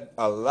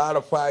a lot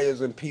of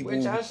fires in people.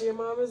 With Josh and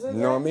Mom is in there. You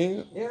know what I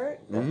mean? You heard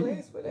that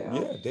place where they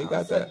Yeah, they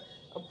got that.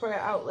 A prayer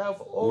out loud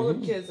for all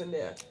the kids in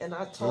there, and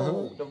I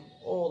told them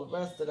all the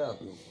rest of them,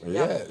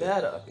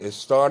 better. It's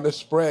starting to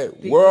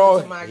spread.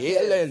 World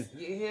healing,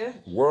 you hear?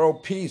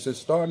 World peace. It's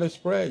starting to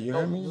spread. You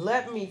hear me?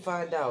 Let me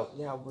find out.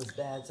 Y'all was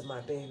bad to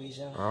my babies,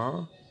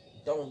 y'all.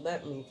 Don't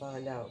let me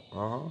find out.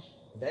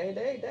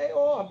 They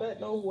all, I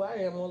bet, know who I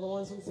am. All the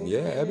ones who see me. Yeah,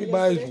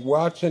 everybody's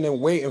watching and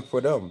waiting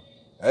for them.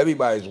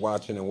 Everybody's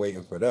watching and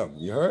waiting for them.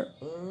 You heard?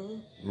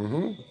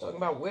 I'm talking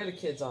about where the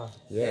kids are.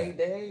 Yeah.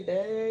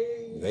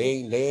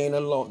 They ain't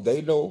alone.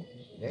 They know.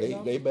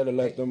 They better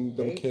let them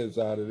kids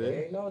out of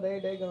there. They know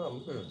they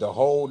gone. The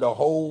whole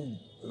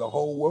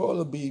world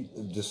will be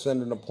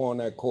descending upon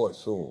that court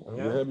soon.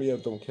 You hear me?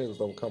 If them kids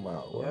don't come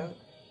out, right?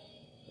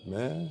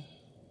 Man,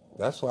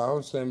 that's why I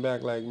was sitting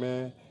back like,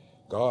 man,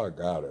 God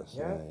got us,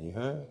 man. You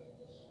heard?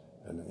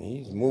 And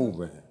he's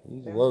moving.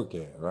 He's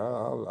working. I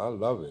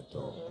love it,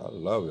 though. I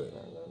love it.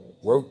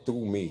 Work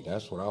through me.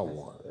 That's what I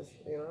want.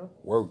 You know?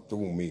 Work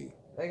through me.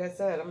 Like I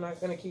said, I'm not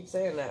going to keep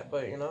saying that,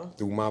 but, you know?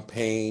 Through my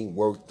pain,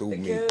 work through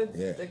me.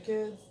 Yeah. The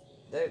kids,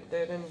 they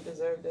didn't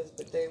deserve this,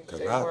 but they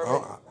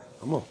were.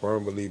 I'm a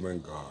firm believer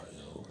in God,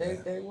 yo.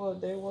 They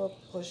were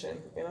pushing,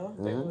 you know?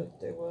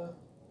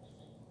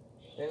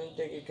 They didn't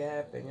dig a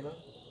gap, and, you know?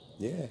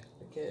 Yeah.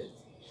 The kids.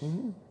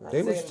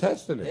 They was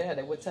testing it. Yeah,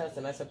 they were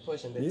testing. I said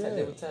pushing. They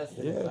were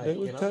testing it. Yeah, like, they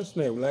were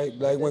testing it.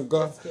 Like when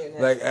God,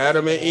 like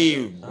Adam and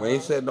Eve, when he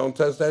said don't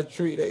touch that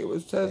tree, they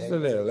was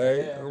testing it.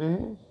 Like,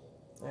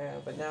 yeah,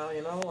 but now,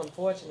 you know,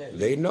 unfortunately.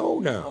 They know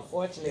now.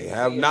 Unfortunately. They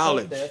have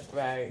knowledge. This,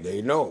 right.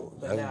 They know.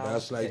 But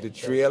That's like the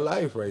tree of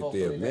life right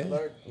there, man.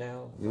 They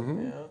now.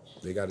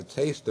 They got a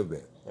taste of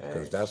it.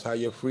 Because that's how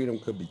your freedom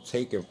could be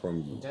taken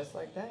from you. Just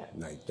like that.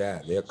 Like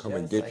that. They'll come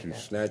and get you,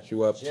 snatch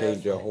you up,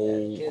 change your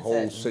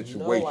whole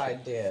situation. No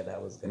idea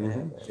that was going to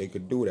happen. They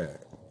could do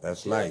that.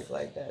 That's life. Just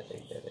like that, they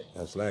did it.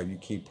 That's life. You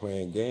keep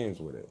playing games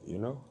with it, you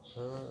know?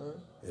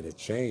 It'll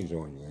change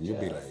on you. And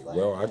you'll be like,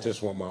 well, I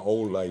just want my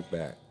old life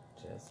back.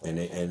 And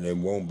it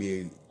won't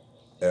be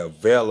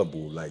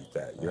available like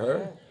that. You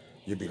heard?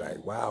 You'll be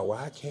like, wow,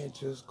 why I can't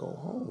just go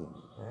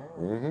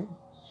home?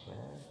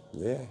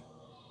 Yeah.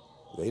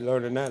 They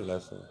learning that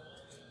lesson.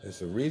 It's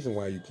the reason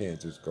why you can't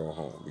just go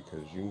home,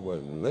 because you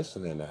wasn't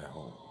listening at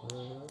home.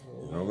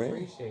 You know what I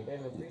mean?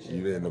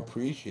 You didn't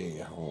appreciate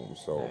home.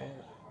 So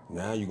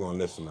now you're going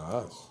to listen to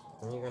us.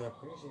 And you're going to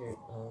appreciate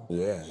home.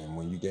 Yeah, and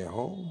when you get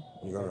home,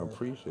 you're going to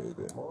appreciate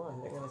it. More,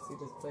 and they're going to see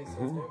this place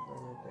so different.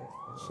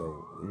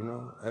 So, you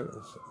know,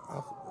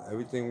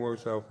 everything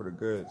works out for the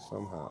good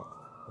somehow.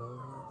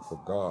 For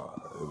God,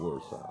 it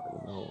works out,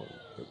 you know.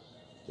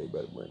 They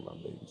better bring my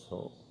babies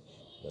home.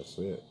 That's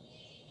it.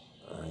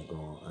 I ain't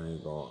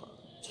gonna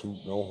toot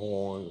no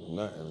horns,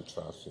 nothing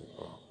until I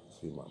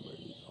see my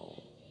babies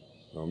home.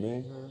 You know what I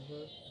mean?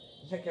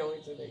 I can't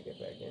wait till they get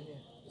back in here.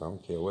 I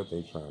don't care what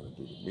they trying to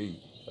do to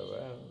me.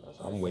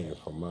 I'm waiting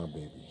for my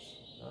babies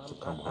to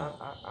come home.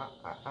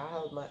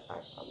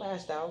 I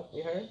lashed out,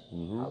 you heard?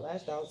 I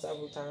lashed out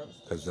several times.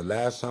 Because the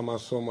last time I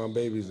saw my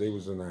babies, they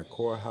was in that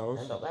courthouse.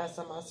 And the last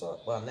time I saw,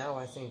 well, now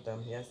I seen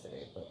them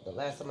yesterday, but the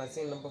last time I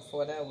seen them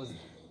before that was...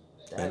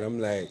 And I'm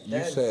like,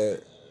 you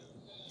said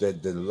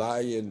that the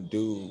lion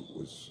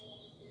dude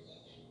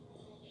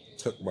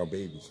took my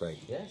babies. Like,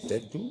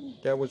 that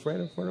dude that was right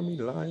in front of me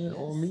lying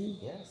on me?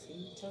 Yes,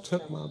 he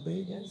took my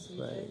babies.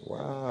 Like,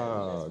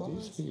 wow,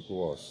 these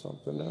people are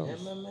something else.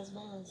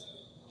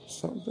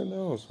 Something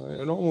else.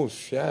 It almost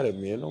shattered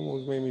me. It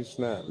almost made me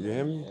snap. You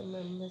hear me?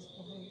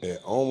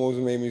 It almost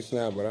made me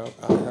snap, but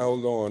I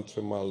held on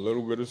to my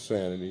little bit of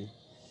sanity.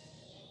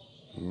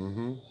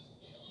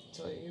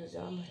 So he was,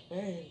 I'm like,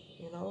 man,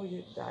 you know,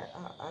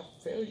 I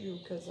feel you,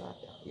 because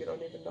you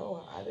don't even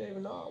know. I didn't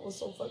even know I was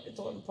so fucking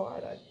torn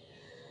apart.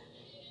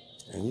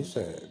 And you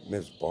said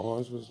Miss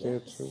Barnes was there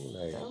too?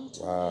 Like,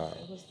 wow.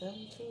 It was them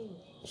too.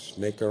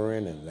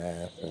 Snickering and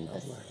laughing.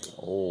 I'm like,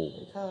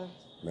 oh,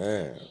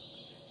 man.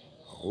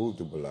 Who's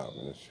the beloved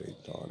in the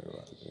shaitan?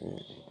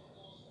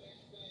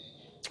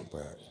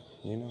 But,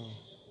 you know,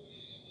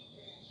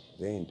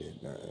 they ain't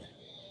did nothing.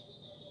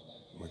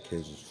 My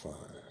kids is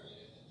fine.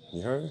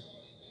 You heard?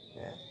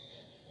 Yeah.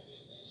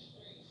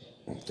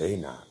 They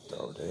not,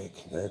 though.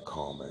 They're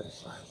calm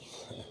as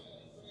like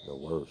the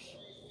worst.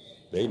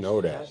 They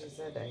know that. Josh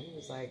said that. He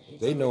was like,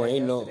 they know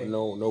ain't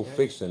no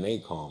fixing. They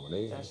calm.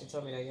 Josh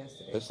told me that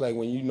yesterday. It's like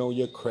when you know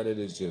your credit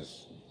is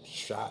just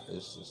shot.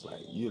 It's just like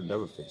you'll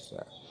never fix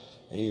that.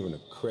 Ain't even a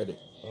credit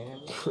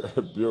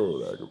bureau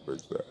that can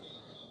fix that.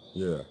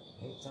 Yeah.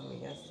 He told me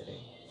yesterday.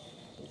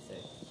 He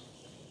said,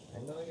 I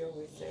know you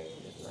always say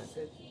it's not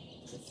good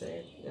to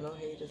say, you know,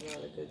 hate is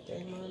not a good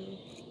thing, mommy.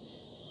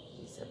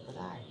 He said, but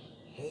I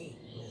hate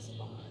Miss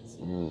Barnes. I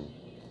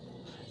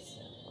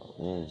said,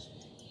 oh, gosh.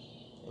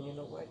 And you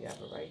know what? You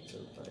have a right to,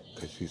 but...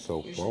 Because she's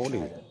so phony.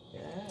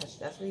 Yeah,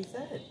 that's what he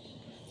said.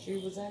 She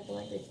was acting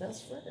like their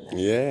best friend.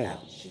 Yeah.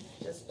 She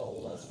just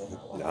stole us from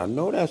our life. I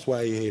know that's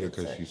why he hate her,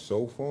 because she's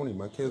so phony.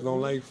 My kids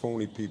don't like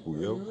phony people,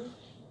 yo.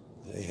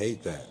 They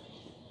hate that.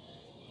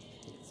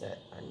 He said,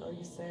 I know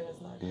you say that's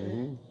not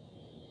good.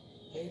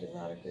 Hate is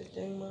not a good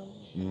thing, Mom.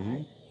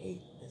 I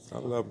hate this. I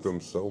love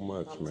them so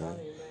much, man.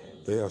 Telling you,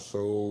 man. They are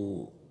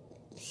so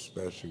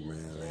special,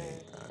 man.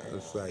 Like,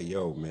 it's like,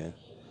 yo, man,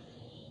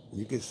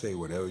 you can say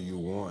whatever you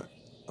want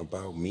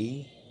about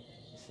me,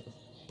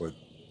 but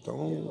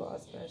don't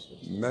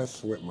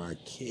mess with my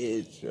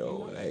kids,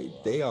 yo.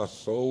 Like, they are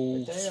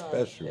so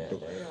special.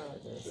 They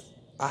are.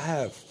 I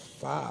have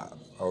 5,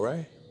 all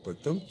right?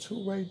 But them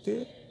 2 right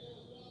there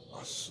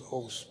are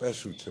so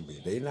special to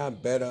me. They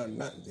not better or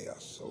nothing. They are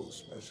so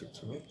special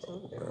to me.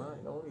 They're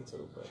mine, only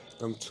 2, but...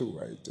 Them 2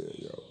 right there,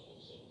 yo.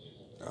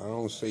 I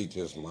don't say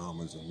just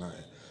mamas or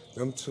nothing.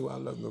 Them 2, I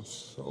love them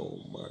so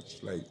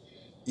much. Like,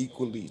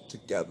 equally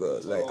together.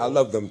 Like, I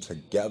love them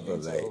together.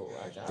 Like,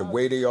 the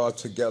way they are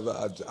together,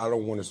 I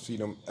don't want to see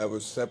them ever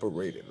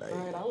separated. Like,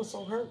 right, I was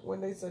so hurt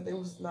when they said they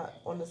was not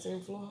on the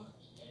same floor.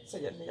 So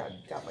yeah, I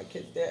got my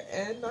kids there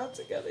and not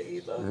together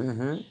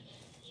either.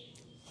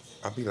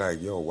 I be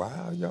like, yo, why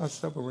are y'all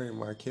separating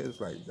my kids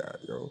like that,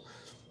 yo?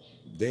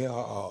 They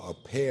are a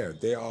pair.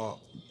 They are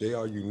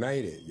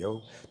united,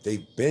 yo.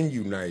 They've been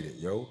united,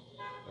 yo.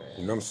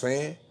 You know what I'm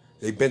saying?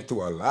 They've been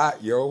through a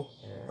lot, yo.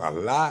 A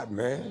lot,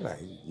 man.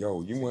 Like,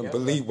 yo, you wouldn't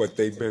believe what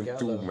they've been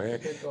through, man.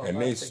 And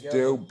they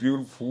still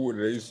beautiful.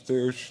 They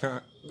still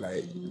shine.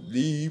 Like,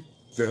 leave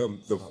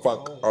them the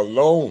fuck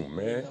alone,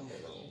 man.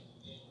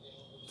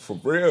 For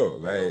real,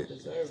 like.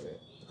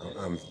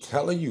 I'm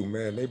telling you,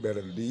 man, they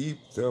better leave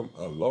them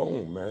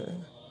alone,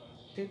 man.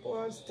 People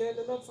aren't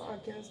standing up for our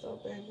kids, though,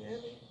 baby.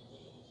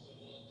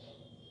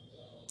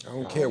 I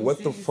don't care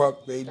what the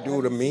fuck they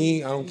do to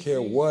me. I don't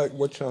care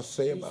what y'all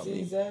say about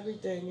me.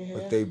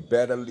 But they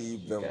better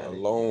leave them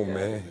alone,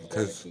 man.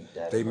 Because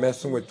they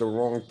messing with the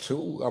wrong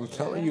too. I'm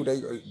telling you,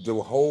 the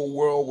whole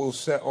world will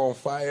set on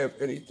fire if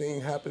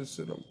anything happens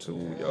to them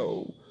too,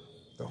 yo.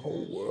 The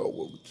whole world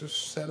will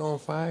just set on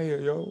fire,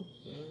 yo.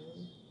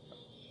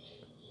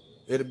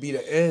 It'll be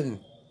the end.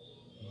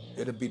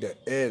 It'll be the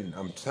end.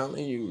 I'm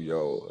telling you,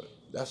 yo.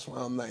 That's why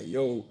I'm like,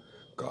 yo,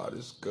 God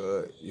is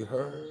good. You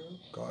heard?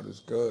 God is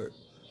good.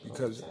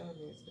 Because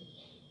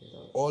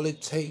all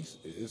it takes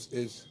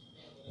is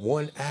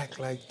one act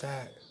like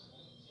that.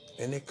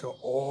 And it could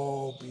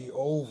all be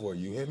over.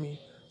 You hear me?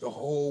 The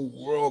whole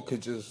world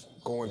could just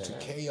go into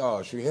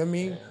chaos. You hear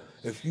me?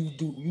 If you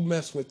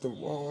mess with the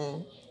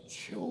wrong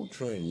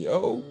children,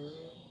 yo.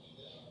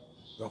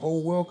 The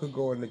whole world could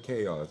go into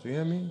chaos. You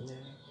hear me?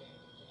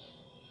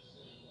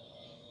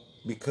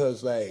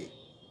 Because, like,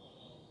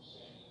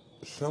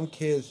 some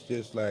kids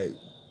just, like,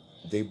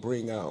 they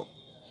bring out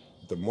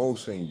the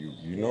most in you.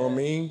 You know what I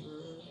mean?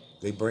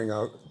 They bring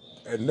out,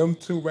 and them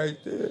two right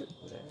there,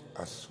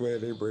 I swear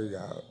they bring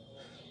out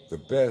the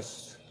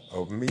best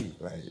of me.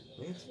 Like,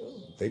 me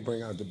too. They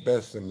bring out the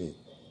best of me.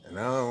 And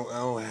I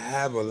don't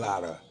have a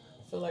lot of.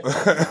 I feel like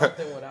I'm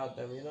nothing without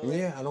them, you know?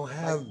 Yeah, I don't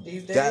have like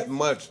these days, that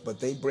much, but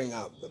they bring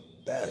out the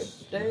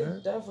best. They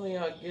definitely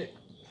get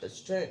the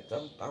strength.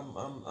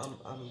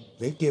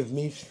 They give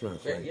me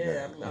strength. Right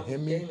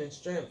I'm gaining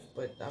strength,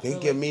 but they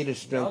give me the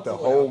strength to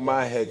hold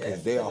my head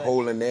because they are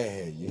holding their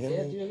head. You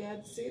hear me? You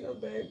had to see them,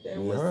 babe.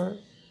 There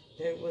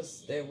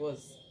was.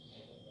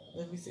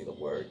 Let me see the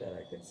word that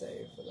I could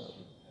say for them.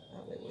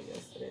 How they were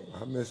yesterday.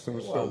 I miss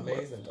them so much,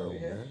 amazing, though,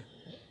 man.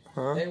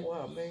 Huh? They were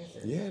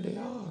amazing. Yeah, they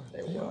are.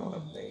 They were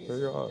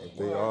amazing.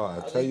 They are.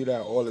 I tell you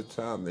that all the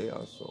time. They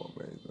are so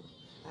amazing.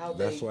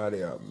 That's why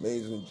they are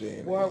amazing,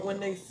 Jane. Well, when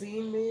they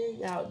seen me,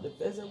 how the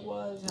visit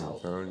was,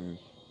 how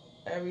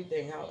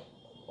everything, how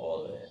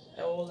all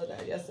of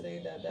that.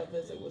 Yesterday, that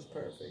visit was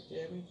perfect. You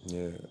hear me?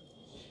 Yeah.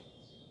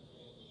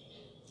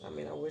 I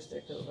mean, I wish they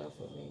could have left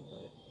with me,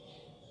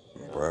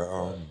 but. You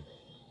know,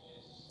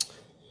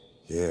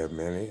 yeah,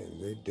 man,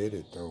 they did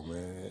it though,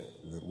 man.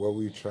 What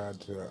we tried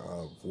to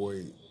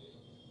avoid.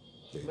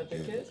 But the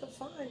kids are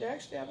fine. They're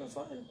actually having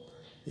fun.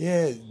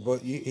 Yeah,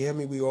 but you hear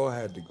me? We all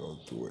had to go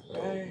through it,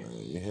 though, man.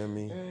 You hear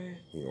me?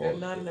 They're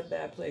not in a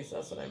bad place.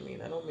 That's what I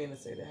mean. I don't mean to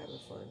say they're having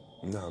fun.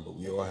 No, but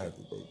we all had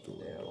to go through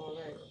it. They're all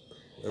right.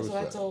 That's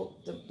what I told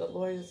the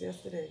lawyers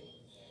yesterday.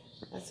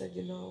 I said,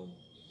 you know,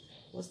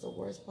 what's the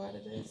worst part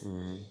of this?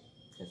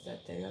 Is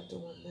that they are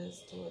doing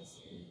this towards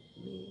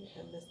me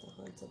and Mr.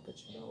 Hunter, but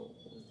you know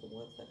who's the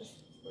ones that are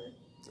suffering?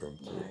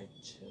 My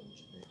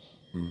children.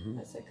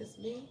 I said, because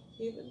me,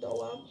 even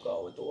though I'm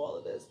going through all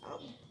of this,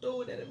 I'm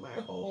doing it in my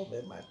home,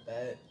 in my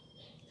bed.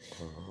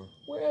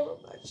 Where are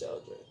my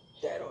children?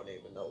 They don't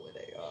even know where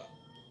they are.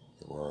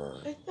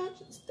 Word.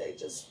 They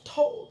just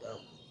told them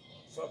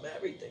from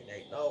everything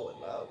they know and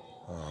love.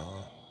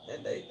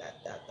 And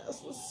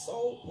that's what's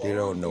so wrong. They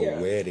don't know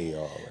where they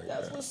are right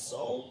That's now. What's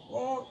so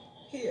wrong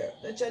here.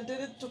 That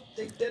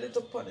they did it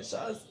to punish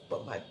us,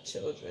 but my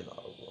children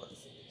are the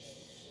ones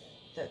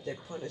that they're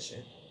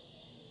punishing.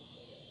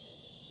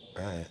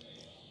 Right.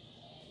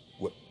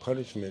 What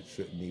punishment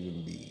shouldn't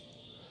even be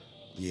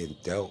being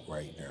dealt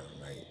right now,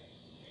 like,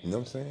 you know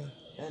what I'm saying?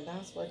 And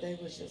that's what they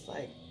was just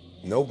like.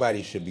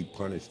 Nobody should be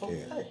punished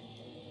here. What?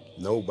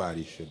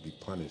 Nobody should be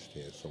punished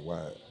here. So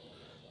why,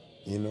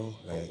 you know,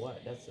 like,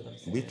 what? That's what I'm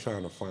saying. We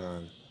trying to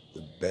find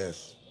the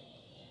best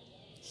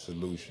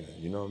solution,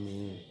 you know what I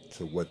mean,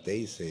 to what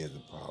they say is the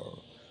problem.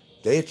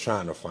 They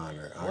trying to find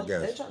it, I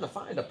guess. They're trying to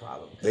find a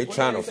problem. They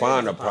trying to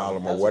find a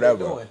problem or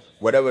whatever.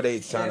 Whatever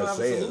they trying to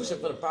say. They don't have a solution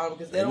for the problem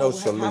because they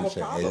don't have a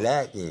problem.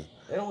 Exactly.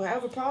 They don't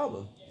have a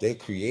problem. They're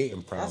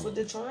creating problems. That's what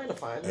they're trying to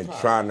find. And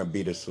trying to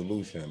be the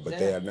solution, but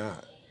they are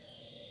not.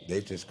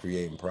 They're just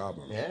creating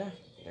problems. Yeah,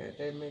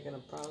 they're making a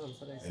problem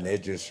for themselves. And they're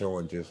just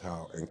showing just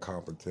how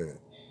incompetent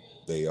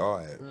they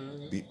are at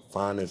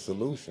finding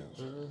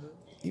solutions.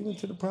 Even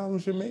to the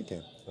problems you're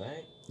making.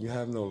 Right. You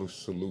have no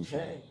solution.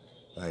 Right.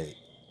 Like,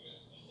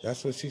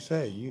 that's what she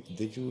said.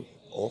 Did you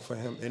offer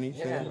him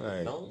anything? Yeah.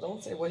 Like,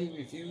 don't say what he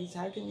refused.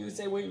 How can you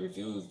say what he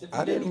refused if you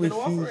I didn't even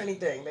refuse. offer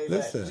anything?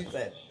 Listen, she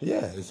said.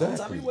 Yeah, exactly. Don't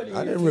tell me what he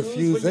I didn't refused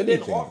refuse when you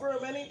anything. didn't offer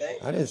him anything.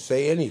 I didn't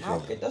say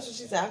anything. That's what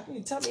she said. How can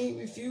you tell me he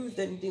refused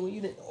anything when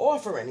you didn't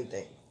offer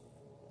anything?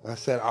 I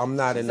said, I'm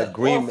not She in said,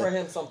 agreement. offer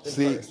him something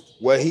See, first.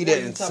 what he Before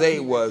you didn't tell me say he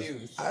was,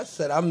 refused. I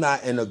said, I'm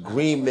not in what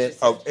agreement she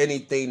said. of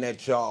anything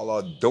that y'all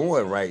are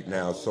doing right I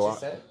now. know So, what she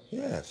said.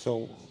 yeah,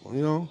 so,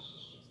 you know,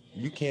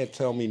 you can't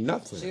tell me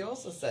nothing. She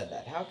also said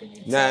that. How can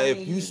you Now, tell if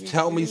me you he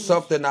tell me refused?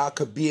 something I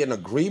could be in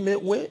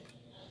agreement with,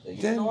 You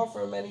then, didn't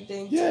offer him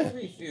anything yeah. to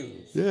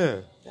refuse.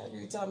 Yeah. How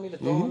can you tell me to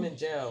throw him in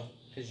jail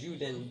because you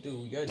didn't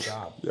do your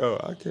job? Yo,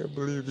 I can't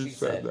believe he She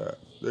said said that.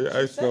 They She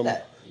asked said him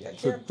that.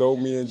 to throw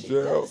me in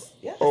jail.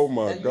 Yes. Oh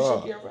my That you should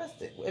God. be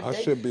arrested. I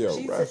should be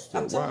She said, arrested.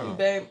 I'm telling you, Wow.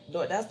 babe.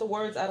 No, that's the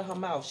words out of her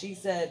mouth. She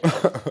said,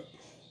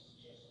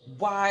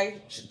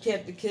 "Why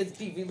can't the kids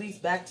be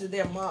released back to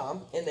their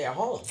mom in their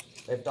home?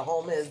 If the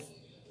home is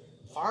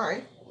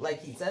fine,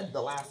 like he said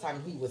the last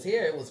time he was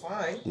here, it was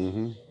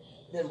fine.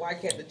 Then why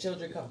can't the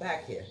children come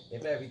back here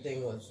if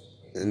everything was?"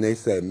 And they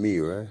said me,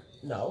 right?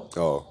 No.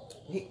 Oh.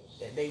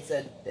 They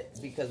said that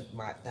because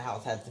the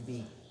house had to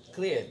be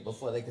cleared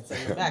before they could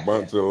send them back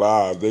Bunch here. of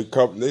lies.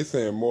 They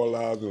saying more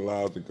lies and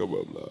lies to come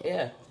up now.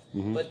 Yeah.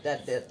 But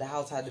that the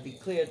house had to be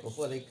cleared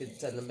before they could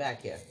send them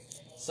back here.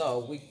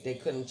 So they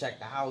couldn't check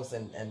the house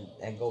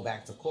and go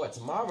back to court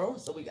tomorrow.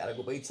 So we gotta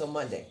go wait till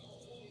Monday.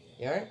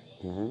 You heard?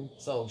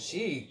 So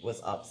she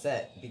was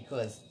upset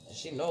because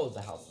she knows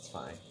the house is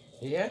fine.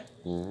 You hear?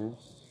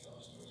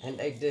 And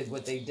they did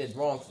what they did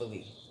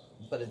wrongfully,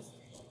 but it's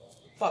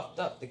fucked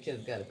up. The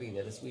kids gotta be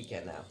there this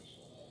weekend now.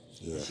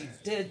 Yeah. She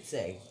did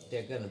say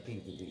they're gonna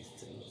be released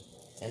to me,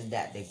 and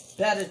that they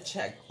better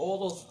check all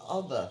those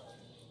other.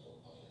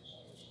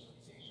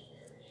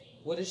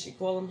 What does she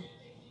call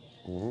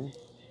them?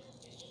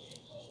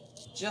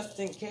 Just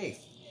in case.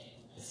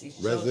 See,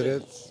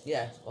 Residents?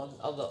 Yeah, all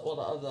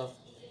the other.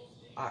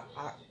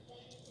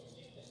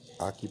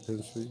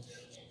 Occupancy?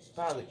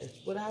 Probably,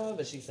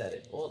 however she said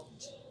it. Well,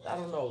 I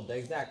don't know the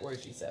exact word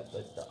she said,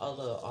 but the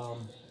other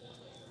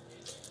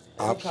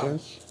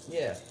Options?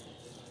 Yeah,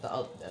 the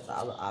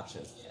other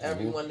options.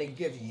 Everyone they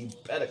give you, you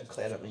better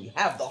clear them, and you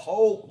have the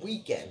whole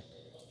weekend.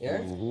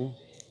 Yeah.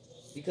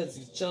 Because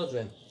these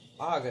children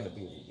are gonna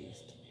be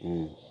released.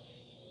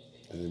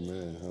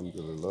 Amen.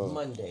 Alhamdulillah.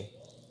 Monday.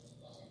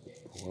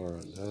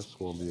 Alright, that's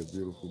gonna be a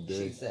beautiful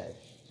day. She said,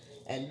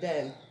 and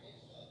then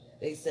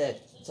they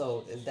said,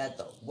 so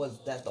was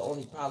that the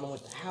only problem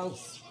with the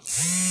house?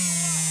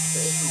 So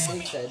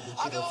they said that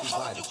she don't see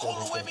why the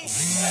children can't be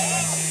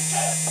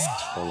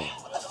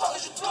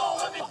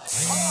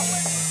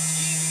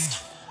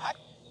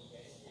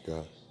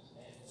God.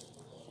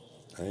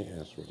 I ain't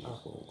answering my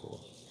phone call.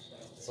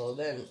 So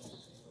then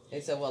they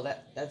said, well,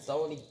 that's the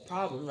only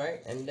problem,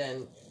 right? And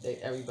then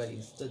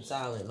everybody stood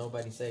silent.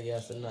 Nobody said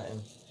yes or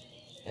nothing.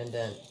 And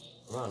then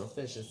Ronald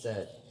Fisher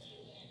said,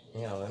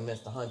 and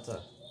Mr. Hunter.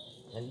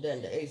 And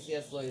then the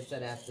ACS lawyer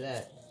said after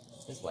that,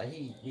 that's why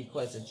he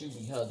requested you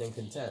be held in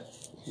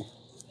contempt.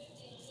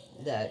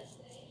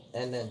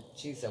 And then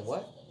she said,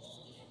 what?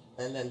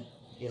 And then,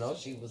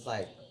 she was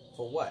like,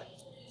 for what?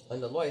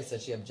 And the lawyer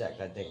said she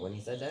objected, I think, when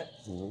he said that.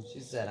 She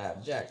said, I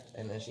object.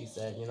 And then she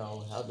said,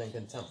 held in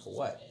contempt for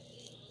what?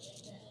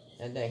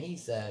 And then he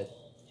said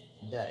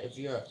that if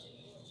you're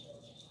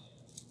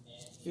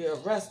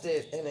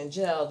arrested and in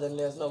jail, then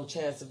there's no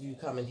chance of you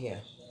coming here.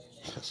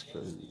 That's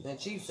crazy. And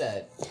she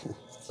said,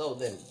 so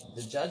then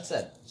the judge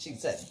said, she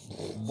said,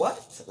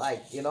 what?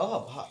 Like, her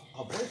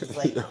voice was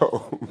like,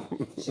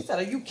 she said,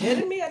 are you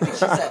kidding me? I think she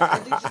said,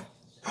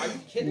 are you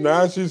kidding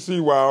now me? She see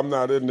why I'm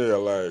not in there.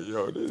 Like,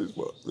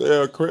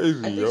 they're crazy,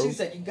 I think she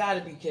said, you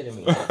gotta be kidding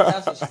me.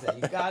 That's what she said.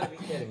 You gotta be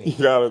kidding me.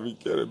 You gotta be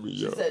kidding me,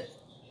 yo.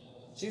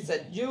 She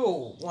said, you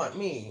want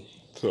me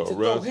to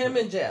throw him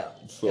in jail.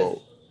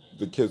 So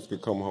the kids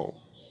could come home.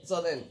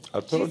 So then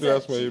I told you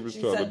that's what he was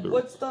trying to do.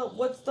 What's the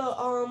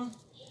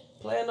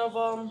plan of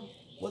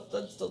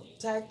what's the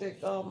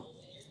tactic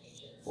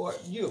for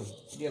you?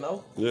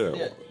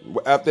 Yeah.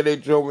 After they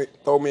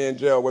throw me in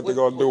jail, what they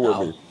gonna do with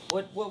me?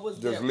 What was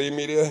just leave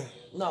me there?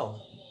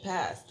 No,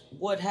 past.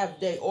 What have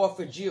they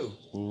offered you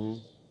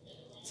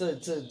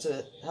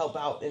to help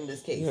out in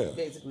this case? Yeah.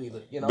 Basically,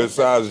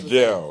 besides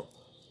jail.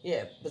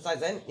 Yeah,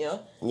 besides that, Yeah.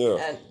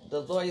 And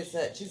the lawyer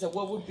said, she said,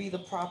 what would be the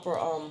proper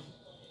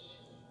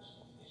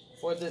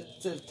for the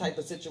type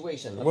of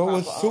situation? What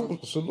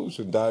was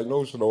solution?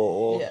 Diagnosis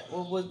or yeah,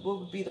 what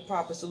would be the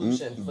proper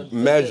solution for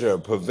measure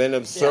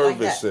preventive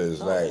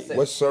services? Like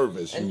what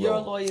service? And your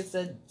lawyer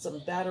said some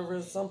battery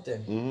or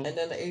something, and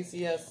then the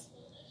ACS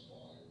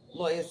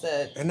lawyer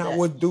said, and I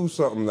would do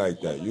something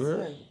like that. You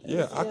heard?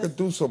 Yeah, I could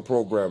do some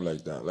program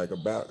like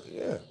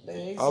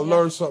that, I'll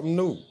learn something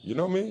new. You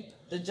know what I mean?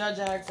 The judge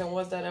asked him,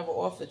 was that ever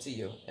offered to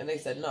you? And they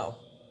said no.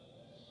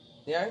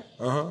 Yeah?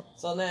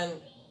 So then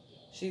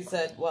she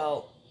said,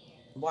 well,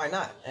 why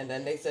not? And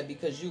then they said,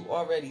 because you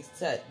already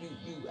said,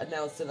 you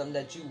announced to them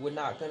that you were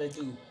not going to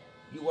do,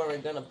 you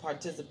weren't going to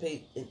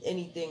participate in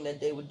anything that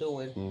they were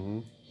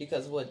doing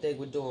because what they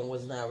were doing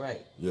was not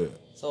right. Yeah.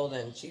 So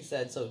then she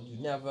said, so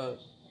you never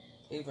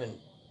even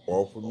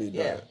offered me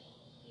that?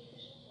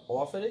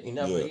 Offered it? You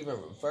never even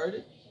referred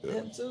it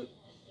him to?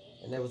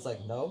 And they was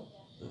like, no.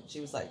 And she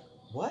was like,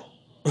 what?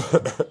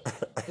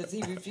 Because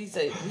he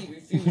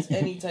refused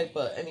any type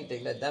of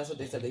anything. That's what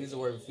they said. They used the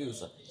word refuse.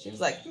 So she was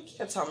like, "You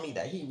can't tell me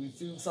that he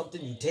refused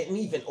something you didn't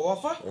even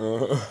offer."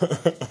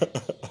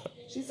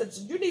 She said,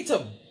 so "You need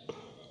to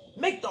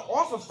make the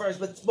offer first,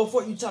 but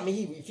before you tell me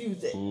he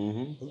refused it."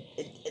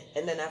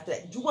 And then after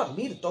that, you want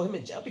me to throw him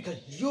in jail because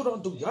you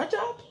don't do your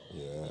job?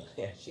 Yeah.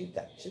 Yeah, she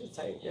was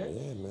tight. Yeah.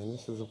 Yeah, man,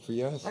 this is a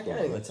fiasco. I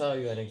can't even tell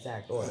you an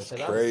exact order That's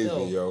because I'm crazy,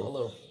 still yo. a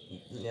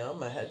little.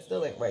 My head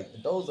still ain't right.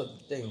 But those are the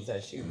things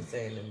that she was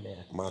saying in there.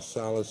 My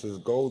solace is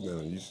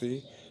golden. You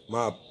see,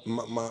 my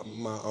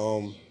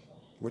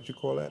what you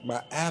call that?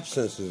 My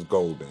absence is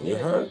golden. You Yeah,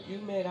 heard? you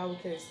made our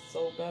case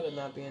so better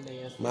not being there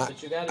yesterday, My,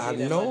 but you got to I be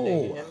there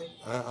Monday. You know, hear me?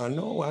 I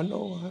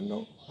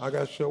know. I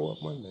gotta show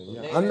up Monday.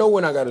 Yeah, They I know make-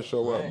 when I gotta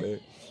show up, Right. man.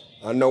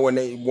 I know when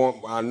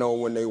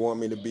they want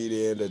me to be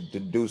there to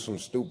do some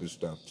stupid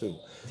stuff too.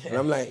 And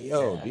I'm like,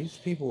 yo, Yeah. these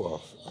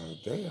people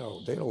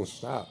they don't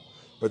stop,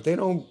 but they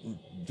don't.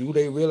 Do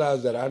they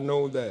realize that I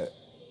know that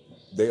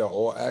they are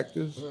all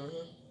actors?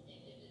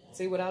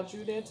 See, without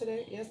you there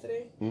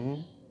yesterday,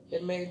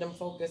 it made them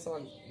focus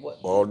on what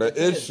Oh, the it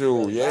is, issue,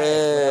 really. yeah.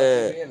 Right,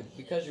 without you there,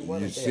 because you You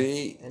weren't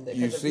see, there. And you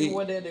because if you see,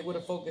 were there, they would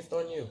have focused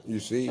on you. you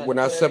see. Tried to When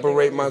I put everything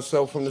separate on you.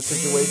 myself from the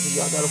situation,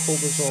 y'all gotta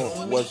focus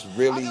on what's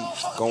really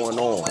going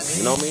on.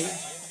 You know what I mean?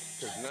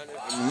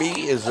 Because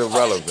me is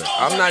irrelevant.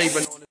 I'm not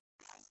even.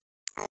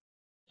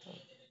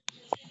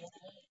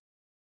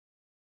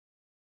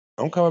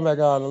 I'm coming back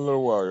out in a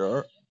little while,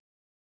 y'all.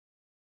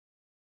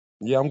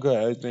 Yeah, I'm good.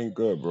 Everything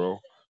good, bro.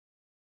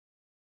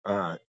 All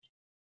right.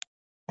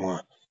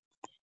 One.